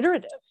very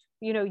iterative.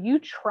 You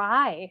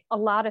try a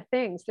lot of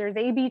things. There's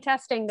A/B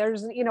testing,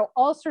 there's,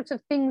 all sorts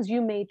of things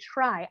you may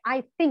try.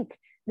 I think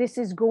this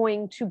is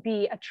going to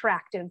be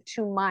attractive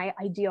to my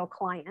ideal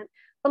client,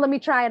 but let me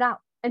try it out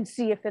and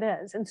see if it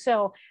is. And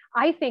so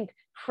I think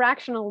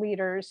fractional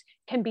leaders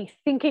can be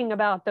thinking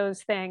about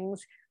those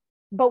things,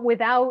 but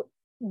without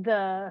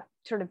the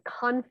sort of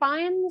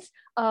confines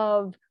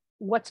of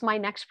what's my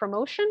next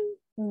promotion,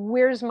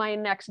 where's my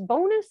next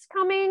bonus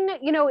coming.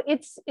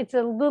 It's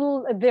a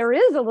little, there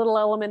is a little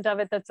element of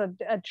it that's a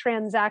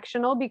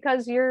transactional,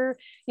 because you're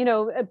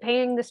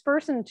paying this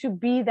person to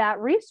be that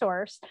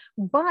resource,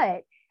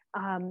 but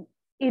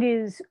it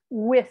is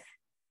with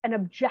an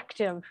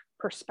objective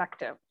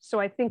perspective. So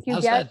I think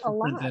you get a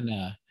lot.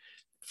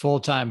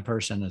 full-time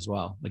person as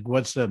well? Like,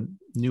 what's the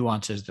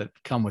nuances that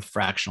come with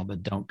fractional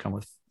that don't come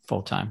with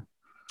full-time?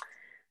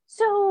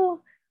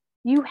 So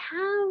you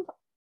have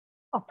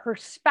a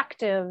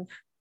perspective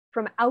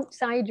from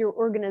outside your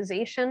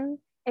organization,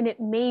 and it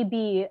may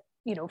be,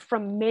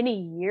 from many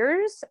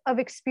years of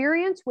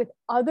experience with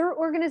other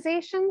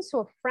organizations. So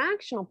a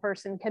fractional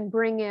person can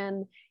bring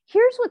in,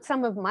 here's what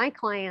some of my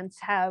clients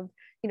have,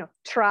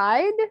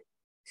 tried,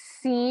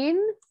 seen,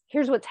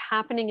 here's what's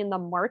happening in the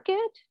market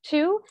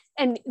too.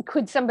 And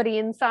could somebody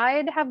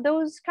inside have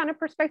those kind of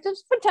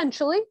perspectives?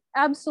 Potentially,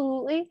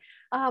 absolutely.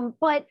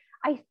 But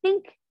I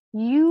think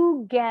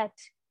you get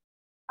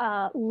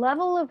a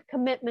level of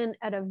commitment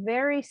at a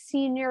very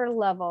senior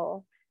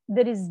level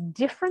that is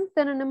different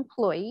than an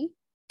employee.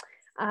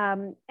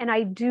 And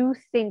I do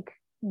think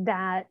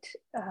that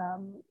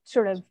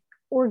sort of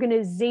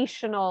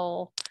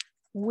organizational,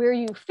 where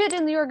you fit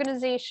in the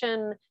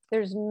organization,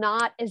 there's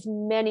not as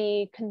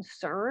many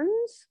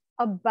concerns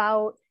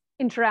about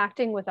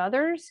interacting with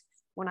others.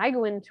 When I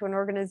go into an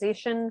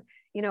organization,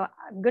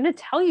 I'm going to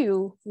tell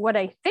you what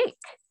I think.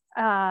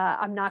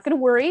 I'm not going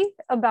to worry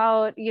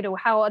about,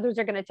 how others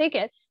are going to take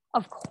it.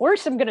 Of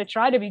course, I'm going to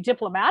try to be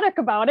diplomatic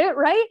about it,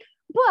 right?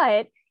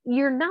 But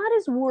you're not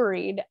as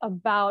worried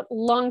about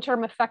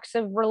long-term effects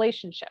of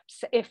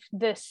relationships. If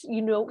this,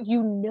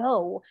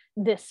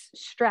 this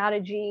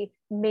strategy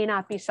may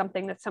not be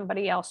something that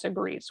somebody else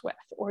agrees with,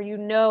 or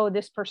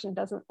this person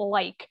doesn't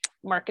like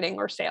marketing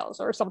or sales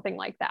or something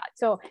like that.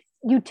 So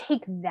you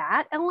take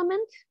that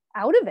element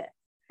out of it.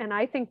 And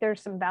I think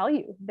there's some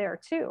value there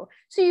too.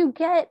 So you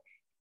get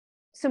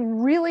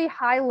some really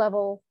high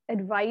level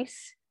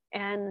advice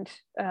and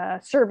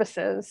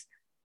services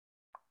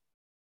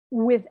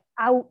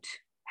without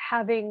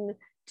having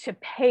to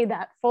pay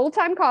that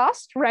full-time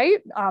cost, right?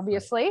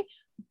 Obviously,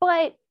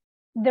 but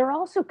they're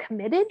also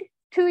committed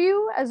to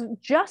you as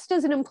just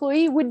as an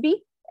employee would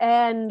be,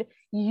 and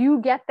you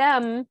get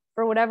them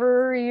for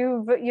whatever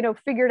you've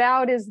figured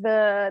out is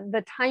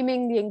the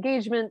timing, the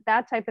engagement,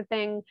 that type of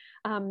thing,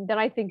 that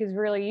I think is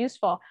really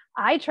useful.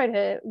 I try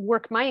to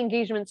work my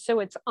engagements so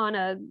it's on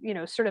a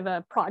sort of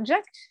a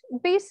project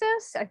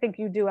basis. I think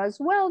you do as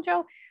well,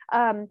 Joe.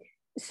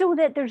 So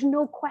that there's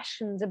no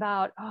questions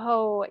about,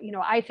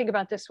 I think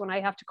about this when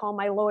I have to call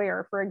my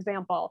lawyer, for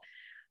example.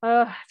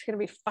 It's going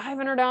to be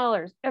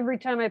 $500 every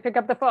time I pick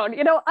up the phone.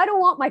 I don't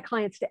want my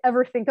clients to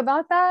ever think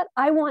about that.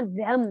 I want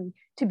them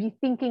to be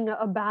thinking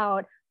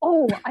about,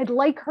 I'd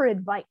like her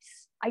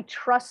advice. I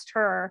trust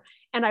her.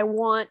 And I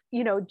want,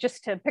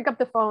 just to pick up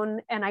the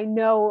phone, and I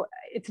know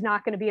it's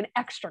not going to be an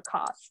extra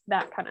cost,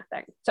 that kind of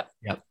thing. So,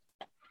 yep.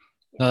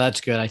 No,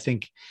 that's good.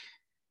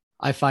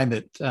 I find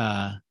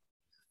that,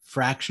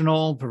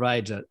 fractional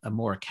provides a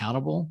more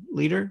accountable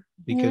leader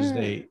because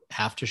they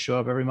have to show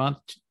up every month.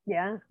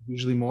 Yeah.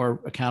 Usually more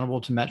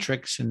accountable to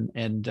metrics and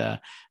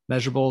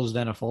measurables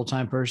than a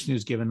full-time person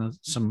who's given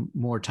some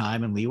more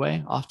time and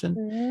leeway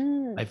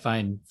often. I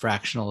find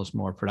fractional is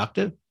more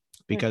productive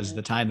because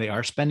the time they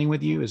are spending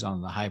with you is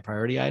on the high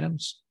priority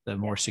items, the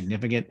more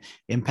significant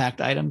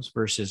impact items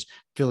versus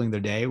filling their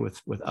day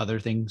with other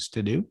things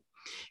to do.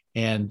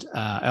 And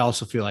I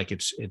also feel like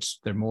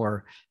they're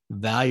more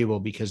valuable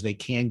because they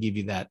can give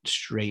you that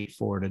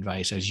straightforward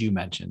advice, as you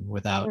mentioned,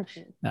 without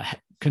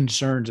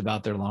concerns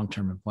about their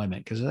long-term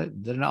employment, because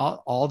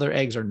all their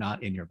eggs are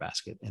not in your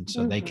basket. And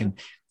so they can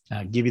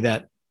give you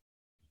that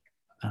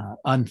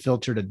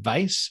unfiltered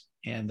advice.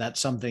 And that's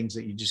some things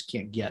that you just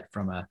can't get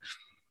from a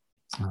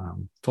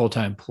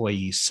full-time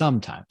employee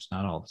sometimes,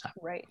 not all the time.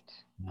 Right.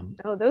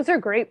 Those are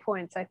great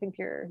points. I think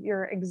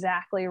you're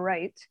exactly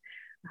right.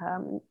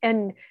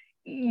 And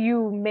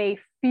you may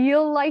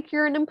feel like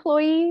you're an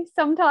employee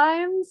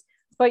sometimes,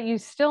 but you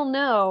still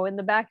know in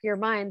the back of your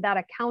mind that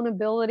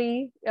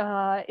accountability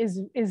is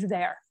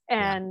there,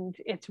 and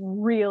it's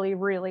really,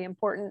 really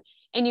important.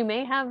 And you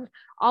may have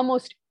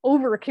almost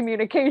over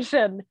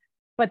communication,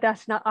 but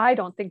I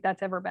don't think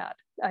that's ever bad.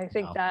 I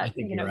think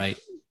you're right.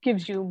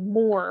 Gives you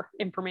more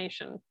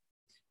information.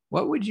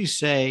 What would you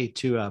say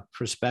to a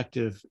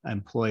prospective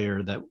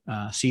employer,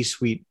 that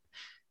C-suite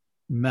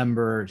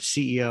member,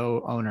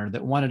 CEO, owner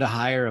that wanted to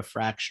hire a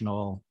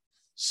fractional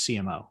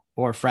CMO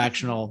or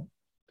fractional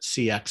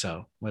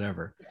CXO,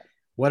 whatever?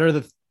 What are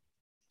the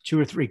 2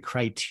 or 3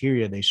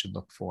 criteria they should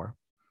look for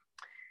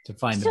to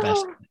find the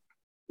best?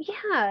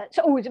 Yeah.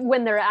 So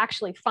when they're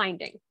actually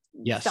finding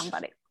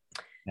somebody.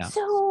 Yeah.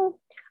 So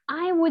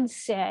I would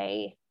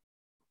say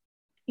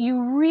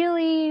you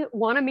really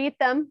want to meet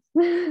them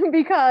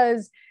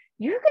because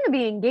you're going to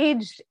be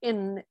engaged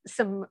in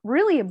some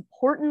really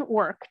important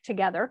work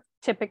together,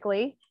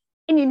 typically,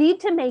 and you need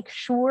to make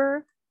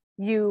sure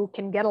you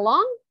can get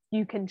along,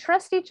 you can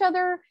trust each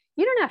other.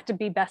 You don't have to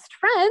be best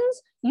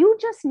friends. You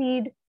just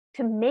need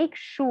to make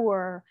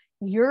sure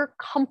your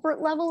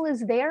comfort level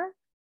is there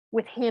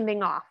with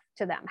handing off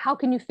to them. How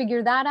can you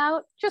figure that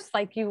out? Just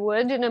like you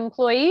would an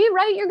employee,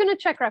 right? You're going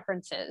to check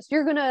references.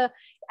 You're going to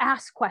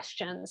ask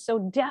questions. So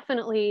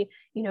definitely,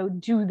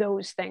 do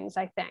those things,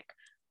 I think.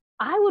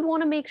 I would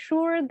want to make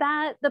sure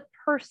that the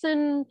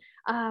person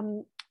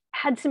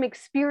had some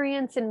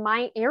experience in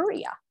my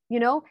area,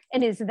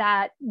 and is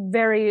that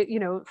very,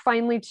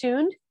 finely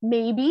tuned?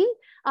 Maybe,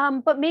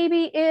 but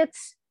maybe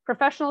it's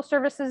professional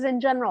services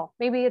in general.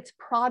 Maybe it's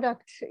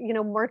product,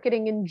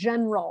 marketing in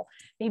general.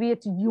 Maybe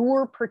it's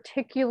your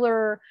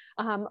particular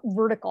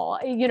vertical.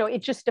 It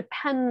just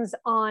depends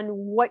on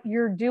what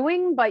you're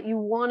doing, but you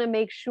want to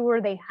make sure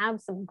they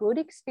have some good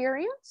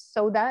experience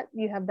so that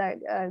you have that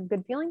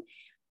good feeling.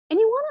 And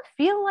you want to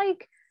feel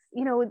like,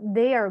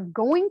 they are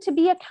going to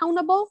be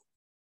accountable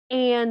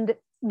and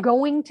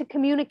going to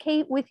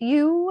communicate with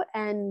you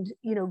and,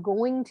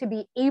 going to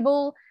be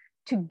able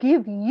to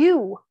give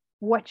you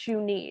what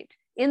you need.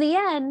 In the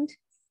end,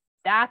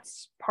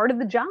 that's part of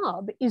the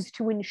job, is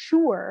to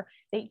ensure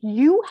that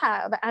you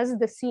have, as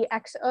the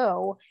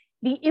CXO,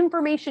 the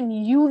information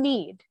you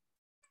need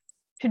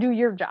to do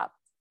your job,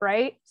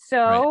 right?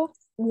 So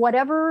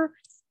whatever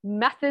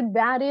method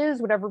that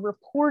is, whatever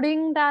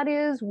reporting that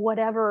is,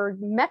 whatever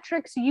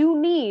metrics you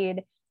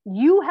need,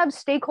 you have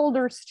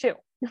stakeholders too,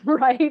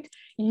 right?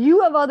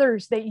 You have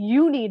others that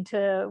you need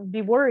to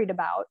be worried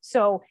about.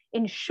 So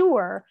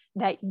ensure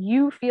that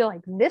you feel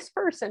like this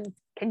person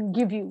can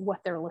give you what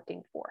they're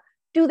looking for.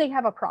 Do they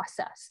have a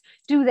process?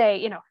 Do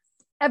they,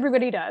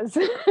 everybody does.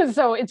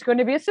 So it's going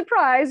to be a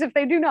surprise if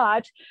they do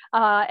not,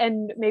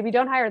 and maybe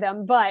don't hire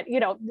them, but,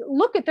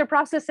 look at their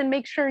process and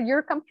make sure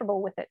you're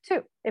comfortable with it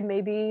too. It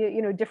may be,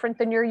 different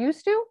than you're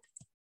used to.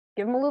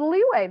 Give them a little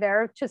leeway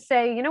there to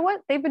say, you know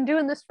what, they've been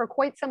doing this for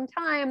quite some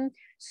time.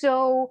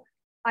 So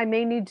I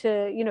may need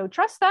to,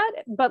 trust that,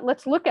 but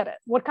let's look at it.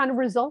 What kind of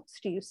results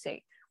do you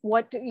see?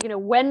 What,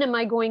 when am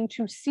I going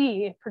to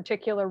see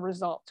particular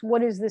results?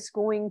 What is this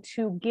going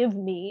to give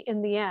me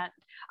in the end?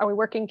 Are we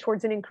working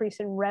towards an increase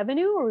in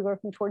revenue? Are we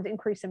working towards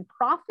increase in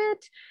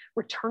profit,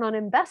 return on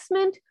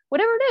investment?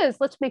 Whatever it is,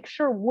 let's make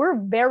sure we're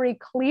very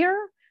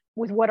clear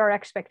with what our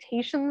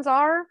expectations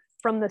are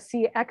from the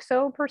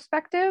CXO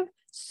perspective,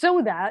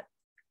 so that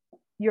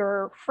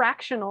your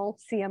fractional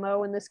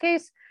CMO in this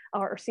case,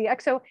 or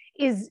CXO,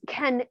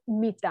 can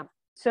meet them.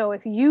 So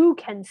if you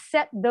can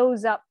set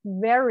those up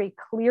very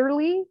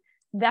clearly,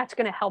 that's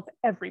going to help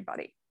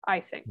everybody,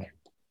 I think.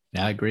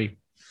 Yeah, I agree.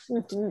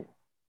 Mm-hmm.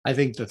 I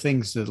think the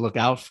things to look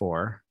out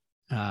for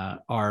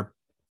are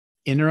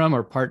interim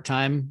or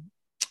part-time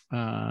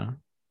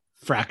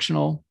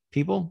fractional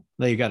people.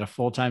 They got a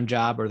full-time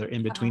job or they're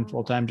in between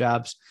full-time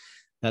jobs.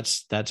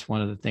 That's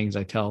one of the things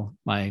I tell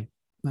my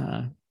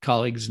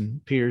colleagues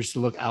and peers to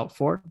look out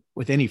for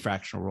with any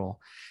fractional role.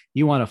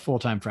 You want a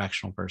full-time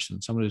fractional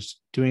person, someone who's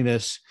doing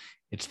this.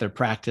 It's their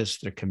practice.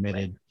 They're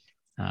committed.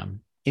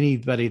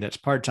 Anybody that's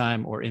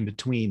part-time or in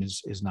between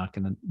is not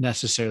going to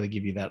necessarily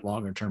give you that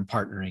longer-term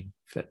partnering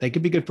fit. They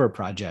could be good for a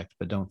project,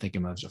 but don't think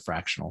of them as a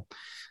fractional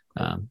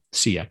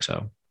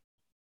CXO.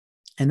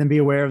 And then be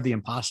aware of the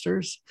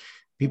imposters,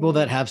 people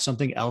that have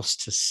something else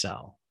to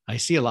sell. I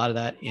see a lot of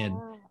that in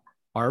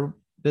our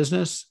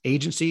business,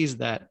 agencies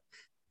that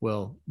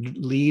will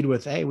lead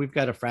with, hey, we've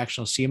got a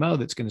fractional CMO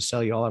that's going to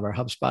sell you all of our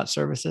HubSpot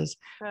services.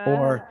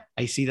 Or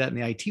I see that in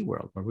the IT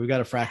world where we've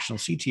got a fractional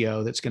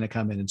CTO that's going to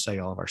come in and sell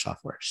you all of our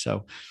software.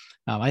 So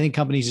I think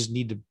companies just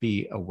need to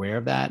be aware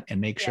of that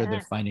and make sure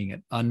they're finding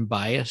an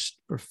unbiased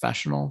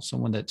professional,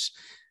 someone that's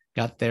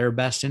got their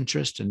best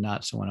interest and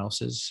not someone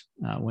else's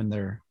when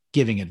they're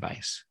giving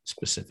advice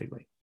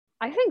specifically.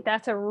 I think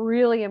that's a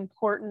really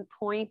important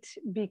point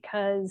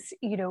because,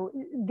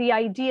 the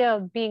idea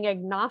of being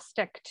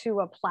agnostic to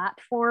a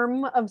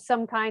platform of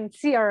some kind,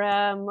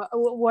 CRM,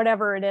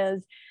 whatever it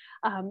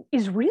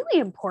is really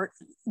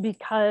important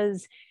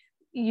because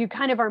you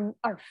kind of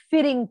are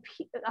fitting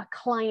a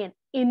client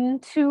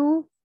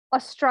into a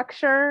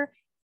structure.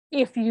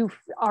 If you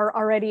are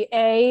already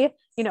a,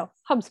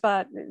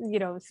 HubSpot,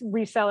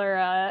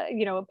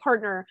 reseller,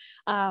 partner,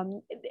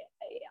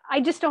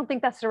 I just don't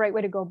think that's the right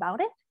way to go about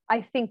it.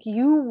 I think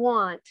you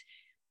want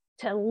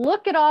to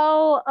look at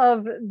all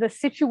of the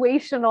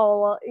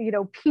situational,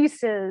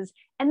 pieces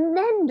and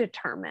then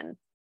determine,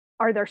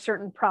 are there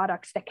certain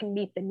products that can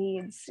meet the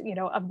needs,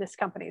 of this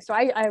company? So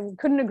I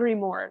couldn't agree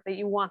more that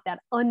you want that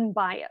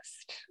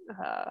unbiased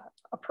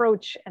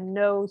approach and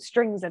no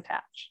strings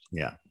attached.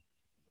 Yeah.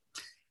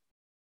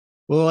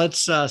 Well,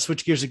 let's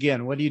switch gears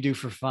again. What do you do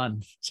for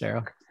fun,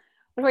 Sarah?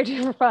 What do I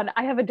do for fun?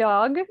 I have a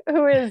dog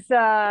who is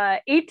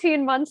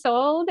 18 months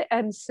old.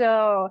 And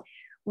so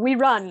we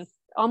run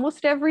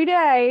almost every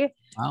day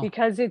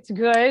because it's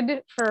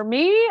good for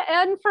me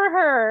and for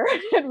her.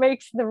 It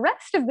makes the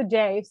rest of the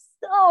day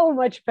so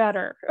much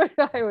better,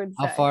 I would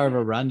say. How far of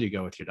a run do you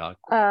go with your dog?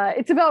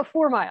 It's about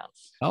 4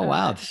 miles. Oh,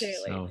 wow.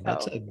 So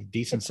that's a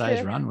decent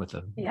sized run with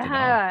a dog.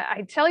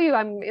 I tell you,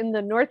 I'm in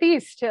the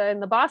Northeast, in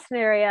the Boston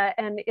area,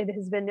 and it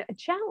has been a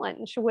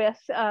challenge with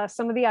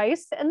some of the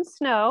ice and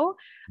snow.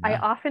 Yeah. I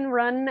often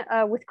run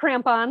with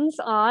crampons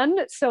on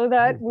so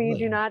that we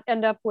do not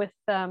end up with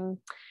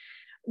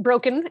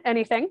broken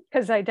anything,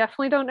 because I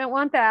definitely don't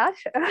want that.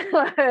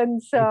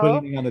 And so, you put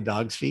anything on the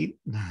dog's feet?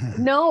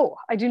 No,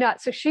 I do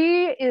not. So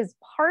she is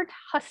part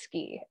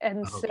husky,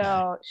 and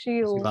so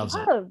she loves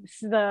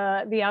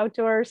the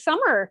outdoor.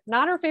 Summer,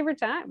 not her favorite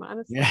time,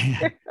 honestly.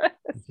 Yeah.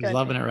 She's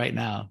loving it right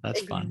now.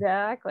 That's fun.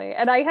 Exactly.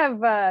 And I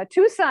have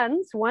two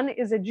sons. One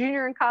is a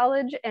junior in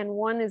college and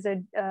one is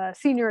a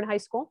senior in high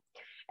school.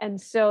 And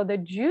so the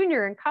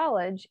junior in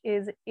college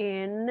is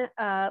in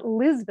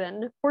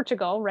Lisbon,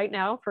 Portugal right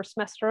now for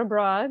semester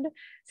abroad.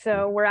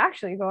 So we're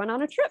actually going on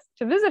a trip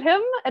to visit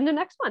him in the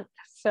next month.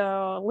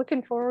 So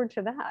looking forward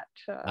to that.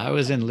 I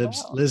was in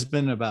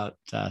Lisbon about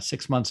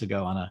 6 months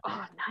ago on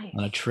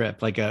a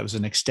trip. Like it was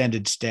an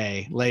extended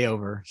stay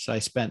layover. So I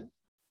spent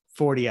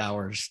 40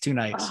 hours, 2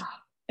 nights.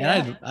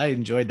 And I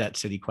enjoyed that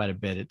city quite a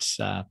bit. It's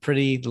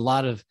pretty, a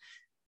lot of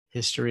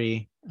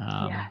history.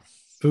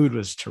 Food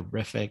was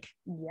terrific.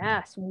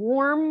 Yes,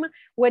 warm.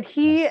 What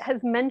he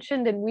has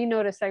mentioned, and we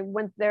noticed, I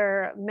went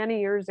there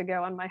many years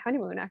ago on my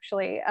honeymoon,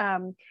 actually.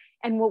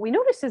 And what we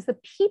noticed is the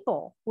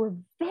people were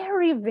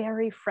very,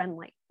 very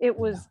friendly. It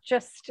was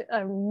just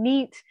a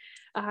neat,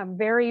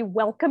 very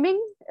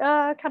welcoming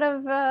kind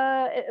of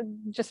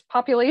just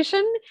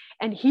population.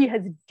 And he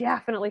has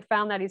definitely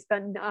found that. He's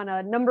been on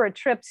a number of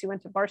trips. He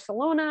went to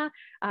Barcelona,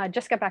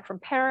 just got back from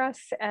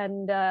Paris,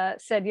 and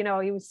said, he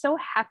was so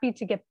happy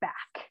to get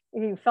back.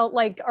 He felt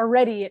like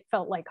already it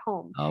felt like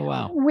home. Oh,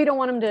 wow. We don't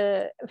want him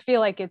to feel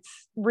like it's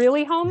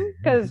really home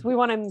because we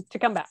want him to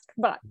come back.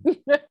 But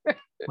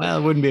well,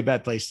 it wouldn't be a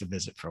bad place to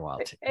visit for a while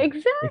too.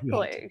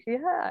 Exactly.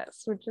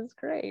 Yes, which is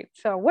great.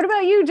 So what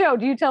about you, Joe?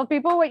 Do you tell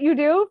people what you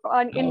do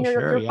in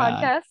your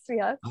podcast?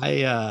 Yes.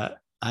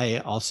 I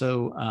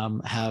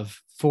also have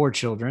 4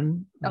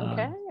 children.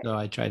 Okay. So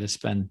I try to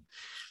spend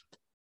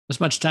as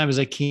much time as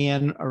I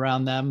can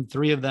around them.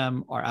 3 of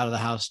them are out of the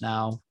house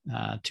now,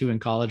 2 in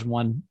college,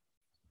 1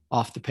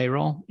 off the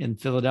payroll in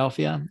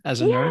Philadelphia as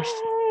a nurse.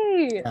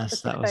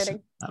 Yes, that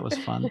was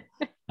fun.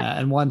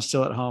 And 1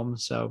 still at home.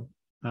 So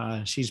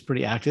she's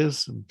pretty active.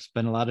 So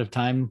spend a lot of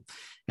time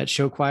at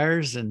show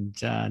choirs and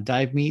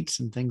dive meets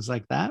and things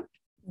like that.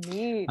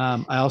 Neat.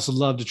 I also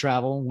love to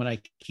travel when I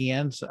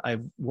can. So I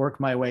work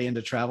my way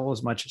into travel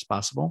as much as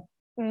possible.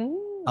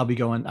 I'll be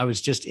going. I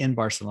was just in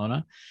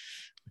Barcelona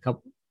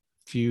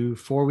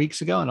 4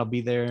 weeks ago, and I'll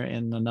be there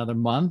in another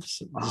month.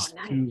 So just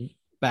nice. 2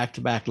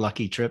 back-to-back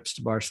lucky trips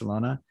to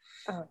Barcelona.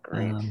 Oh,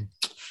 great.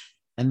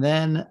 And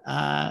then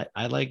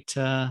I like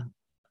to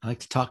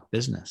talk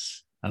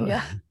business.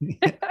 Yeah.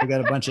 I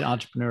got a bunch of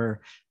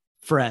entrepreneur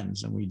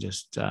friends, and we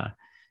just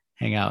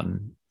hang out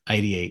and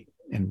ideate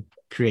and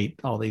create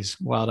all these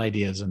wild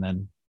ideas, and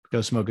then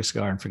go smoke a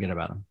cigar and forget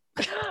about them.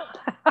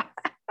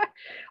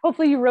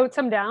 Hopefully you wrote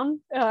some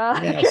down.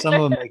 Yeah, some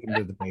of them make it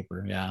to the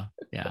paper. Yeah.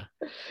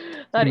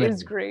 That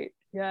is great.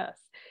 Yes.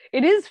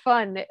 It is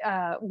fun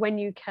when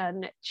you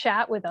can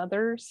chat with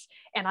others.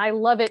 And I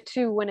love it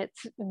too when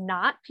it's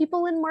not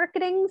people in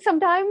marketing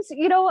sometimes.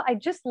 I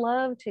just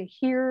love to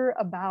hear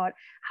about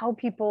how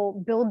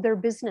people build their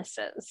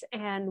businesses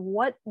and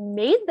what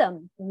made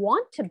them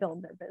want to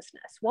build their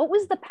business. What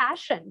was the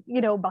passion,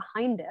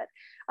 behind it?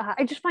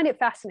 I just find it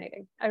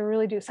fascinating. I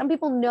really do. Some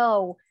people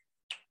know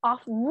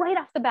right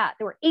off the bat,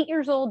 they were 8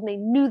 years old and they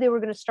knew they were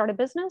going to start a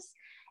business.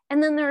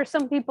 And then there are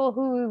some people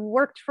who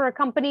worked for a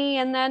company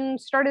and then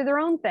started their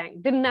own thing,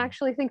 didn't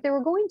actually think they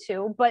were going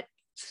to, but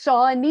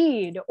saw a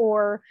need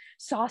or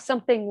saw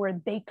something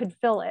where they could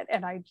fill it.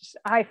 And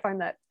I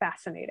find that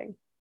fascinating.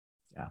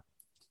 Yeah,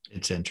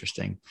 it's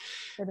interesting.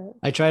 It is.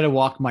 I try to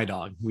walk my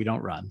dog. We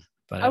don't run,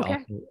 but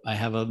I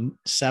have a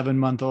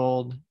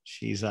 7-month-old.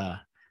 She's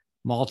a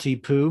Maltese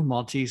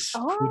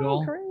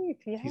poodle. Great.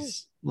 Yes. She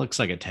looks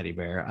like a teddy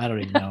bear. I don't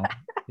even know.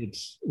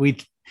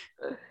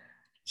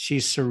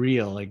 She's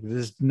surreal. Like,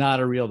 this is not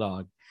a real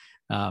dog.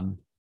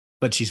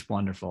 But she's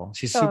wonderful.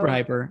 She's super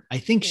hyper. I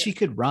think she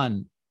could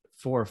run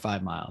 4 or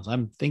 5 miles.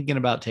 I'm thinking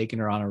about taking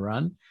her on a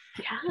run.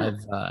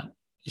 Yeah.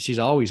 She's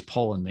always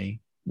pulling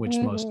me, which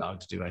most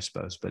dogs do, I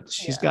suppose, but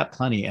she's got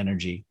plenty of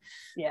energy.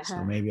 Yeah.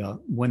 So maybe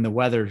when the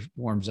weather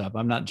warms up,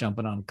 I'm not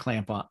jumping on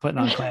putting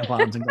on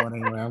clamp-ons and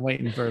going anywhere. I'm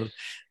waiting for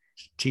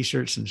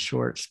t-shirts and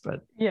shorts,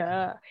 but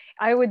yeah,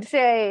 I would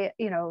say,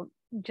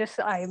 just,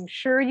 I'm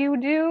sure you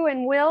do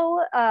and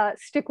will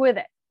stick with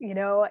it.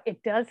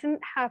 It doesn't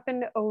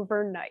happen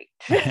overnight.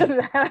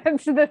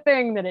 That's the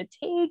thing, that it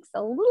takes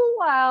a little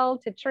while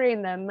to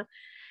train them.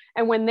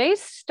 And when they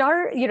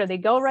start, they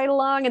go right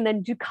along and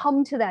then do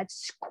come to that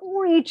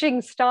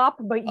screeching stop,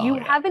 but you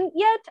haven't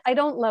yet. I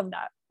don't love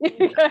that.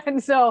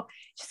 And so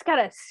just got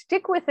to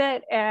stick with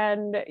it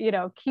and,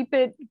 keep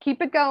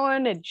it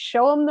going and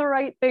show them the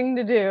right thing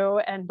to do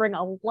and bring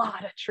a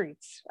lot of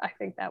treats. I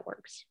think that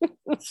works.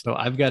 So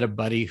I've got a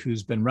buddy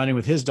who's been running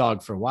with his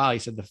dog for a while. He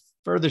said the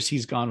furthest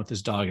he's gone with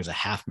his dog is a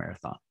half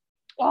marathon.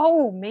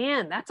 Oh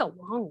man, that's a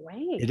long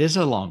way. It is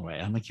a long way.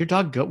 I'm like, your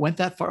dog went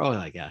that far? Oh,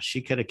 like, yeah,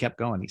 she could have kept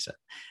going, he said.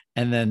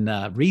 And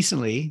then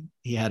recently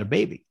he had a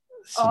baby.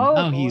 So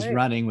now he's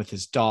running with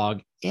his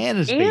dog and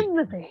his baby.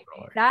 The baby.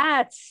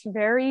 That's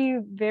very,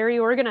 very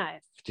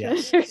organized.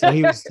 Yes. So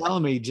he was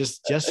telling me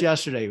just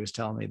yesterday, he was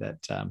telling me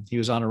that he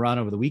was on a run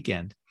over the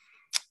weekend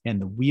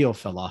and the wheel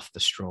fell off the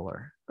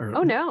stroller, or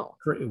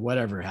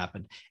whatever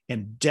happened,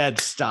 and dead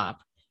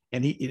stop.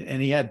 And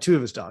he had 2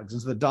 of his dogs.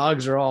 And so the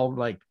dogs are all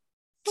like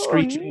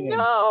screeching.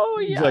 Oh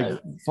no. He's like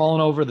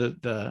falling over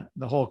the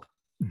whole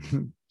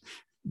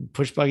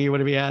push buggy or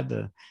whatever he had,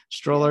 the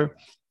stroller.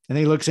 And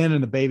he looks in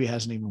and the baby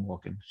hasn't even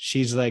woken.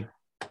 She's like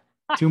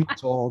 2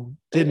 months old,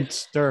 didn't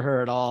stir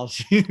her at all.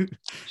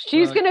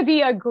 She's going to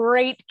be a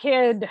great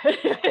kid.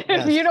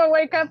 If you don't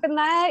wake up in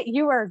that,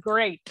 you are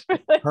great.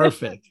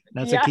 Perfect.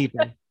 That's a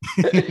keeper.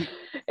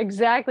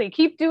 Exactly.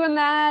 Keep doing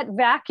that.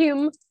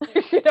 Vacuum,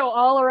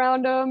 all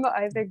around them.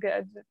 I think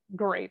that's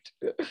great.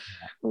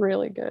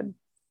 Really good.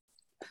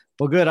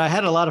 Well, good. I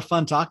had a lot of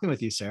fun talking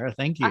with you, Sarah.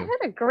 Thank you. I had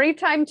a great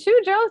time too,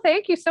 Joe.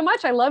 Thank you so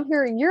much. I love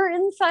hearing your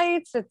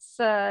insights.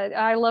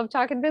 I love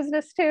talking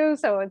business too.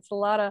 So it's a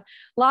lot of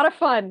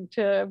fun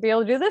to be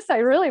able to do this. I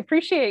really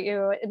appreciate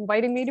you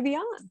inviting me to be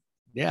on.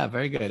 Yeah,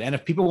 very good. And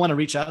if people want to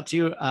reach out to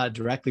you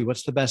directly,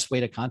 what's the best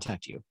way to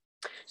contact you?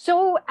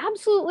 So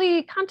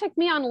absolutely contact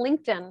me on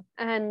LinkedIn.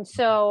 And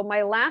so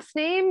my last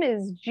name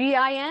is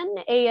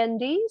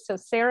Ginand. So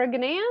Sarah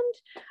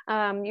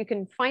Ginand. You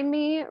can find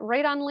me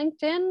right on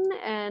LinkedIn.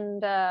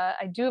 And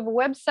I do have a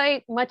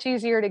website, much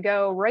easier to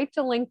go right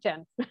to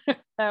LinkedIn.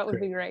 That would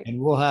be great. And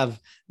we'll have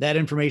that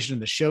information in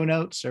the show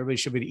notes. Everybody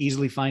should be able to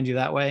easily find you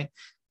that way.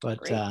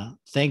 But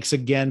thanks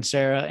again,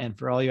 Sarah. And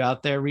for all you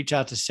out there, reach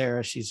out to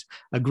Sarah. She's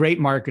a great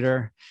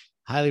marketer.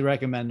 Highly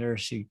recommend her.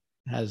 She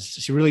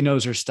really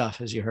knows her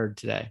stuff, as you heard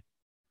today.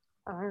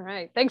 All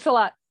right. Thanks a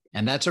lot.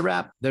 And that's a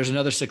wrap. There's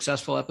another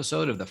successful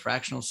episode of the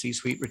Fractional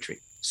C-Suite Retreat.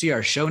 See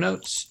our show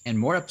notes and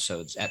more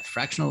episodes at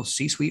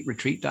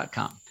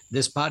fractionalcsuiteretreat.com.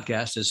 This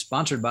podcast is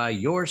sponsored by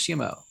Your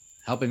CMO,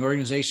 helping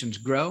organizations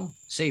grow,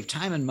 save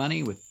time and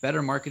money with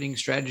better marketing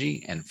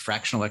strategy and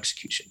fractional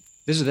execution.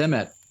 Visit them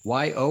at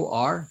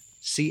yorcmo.com,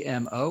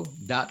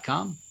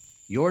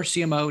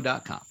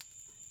 yourcmo.com.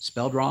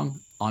 Spelled wrong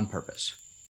on purpose.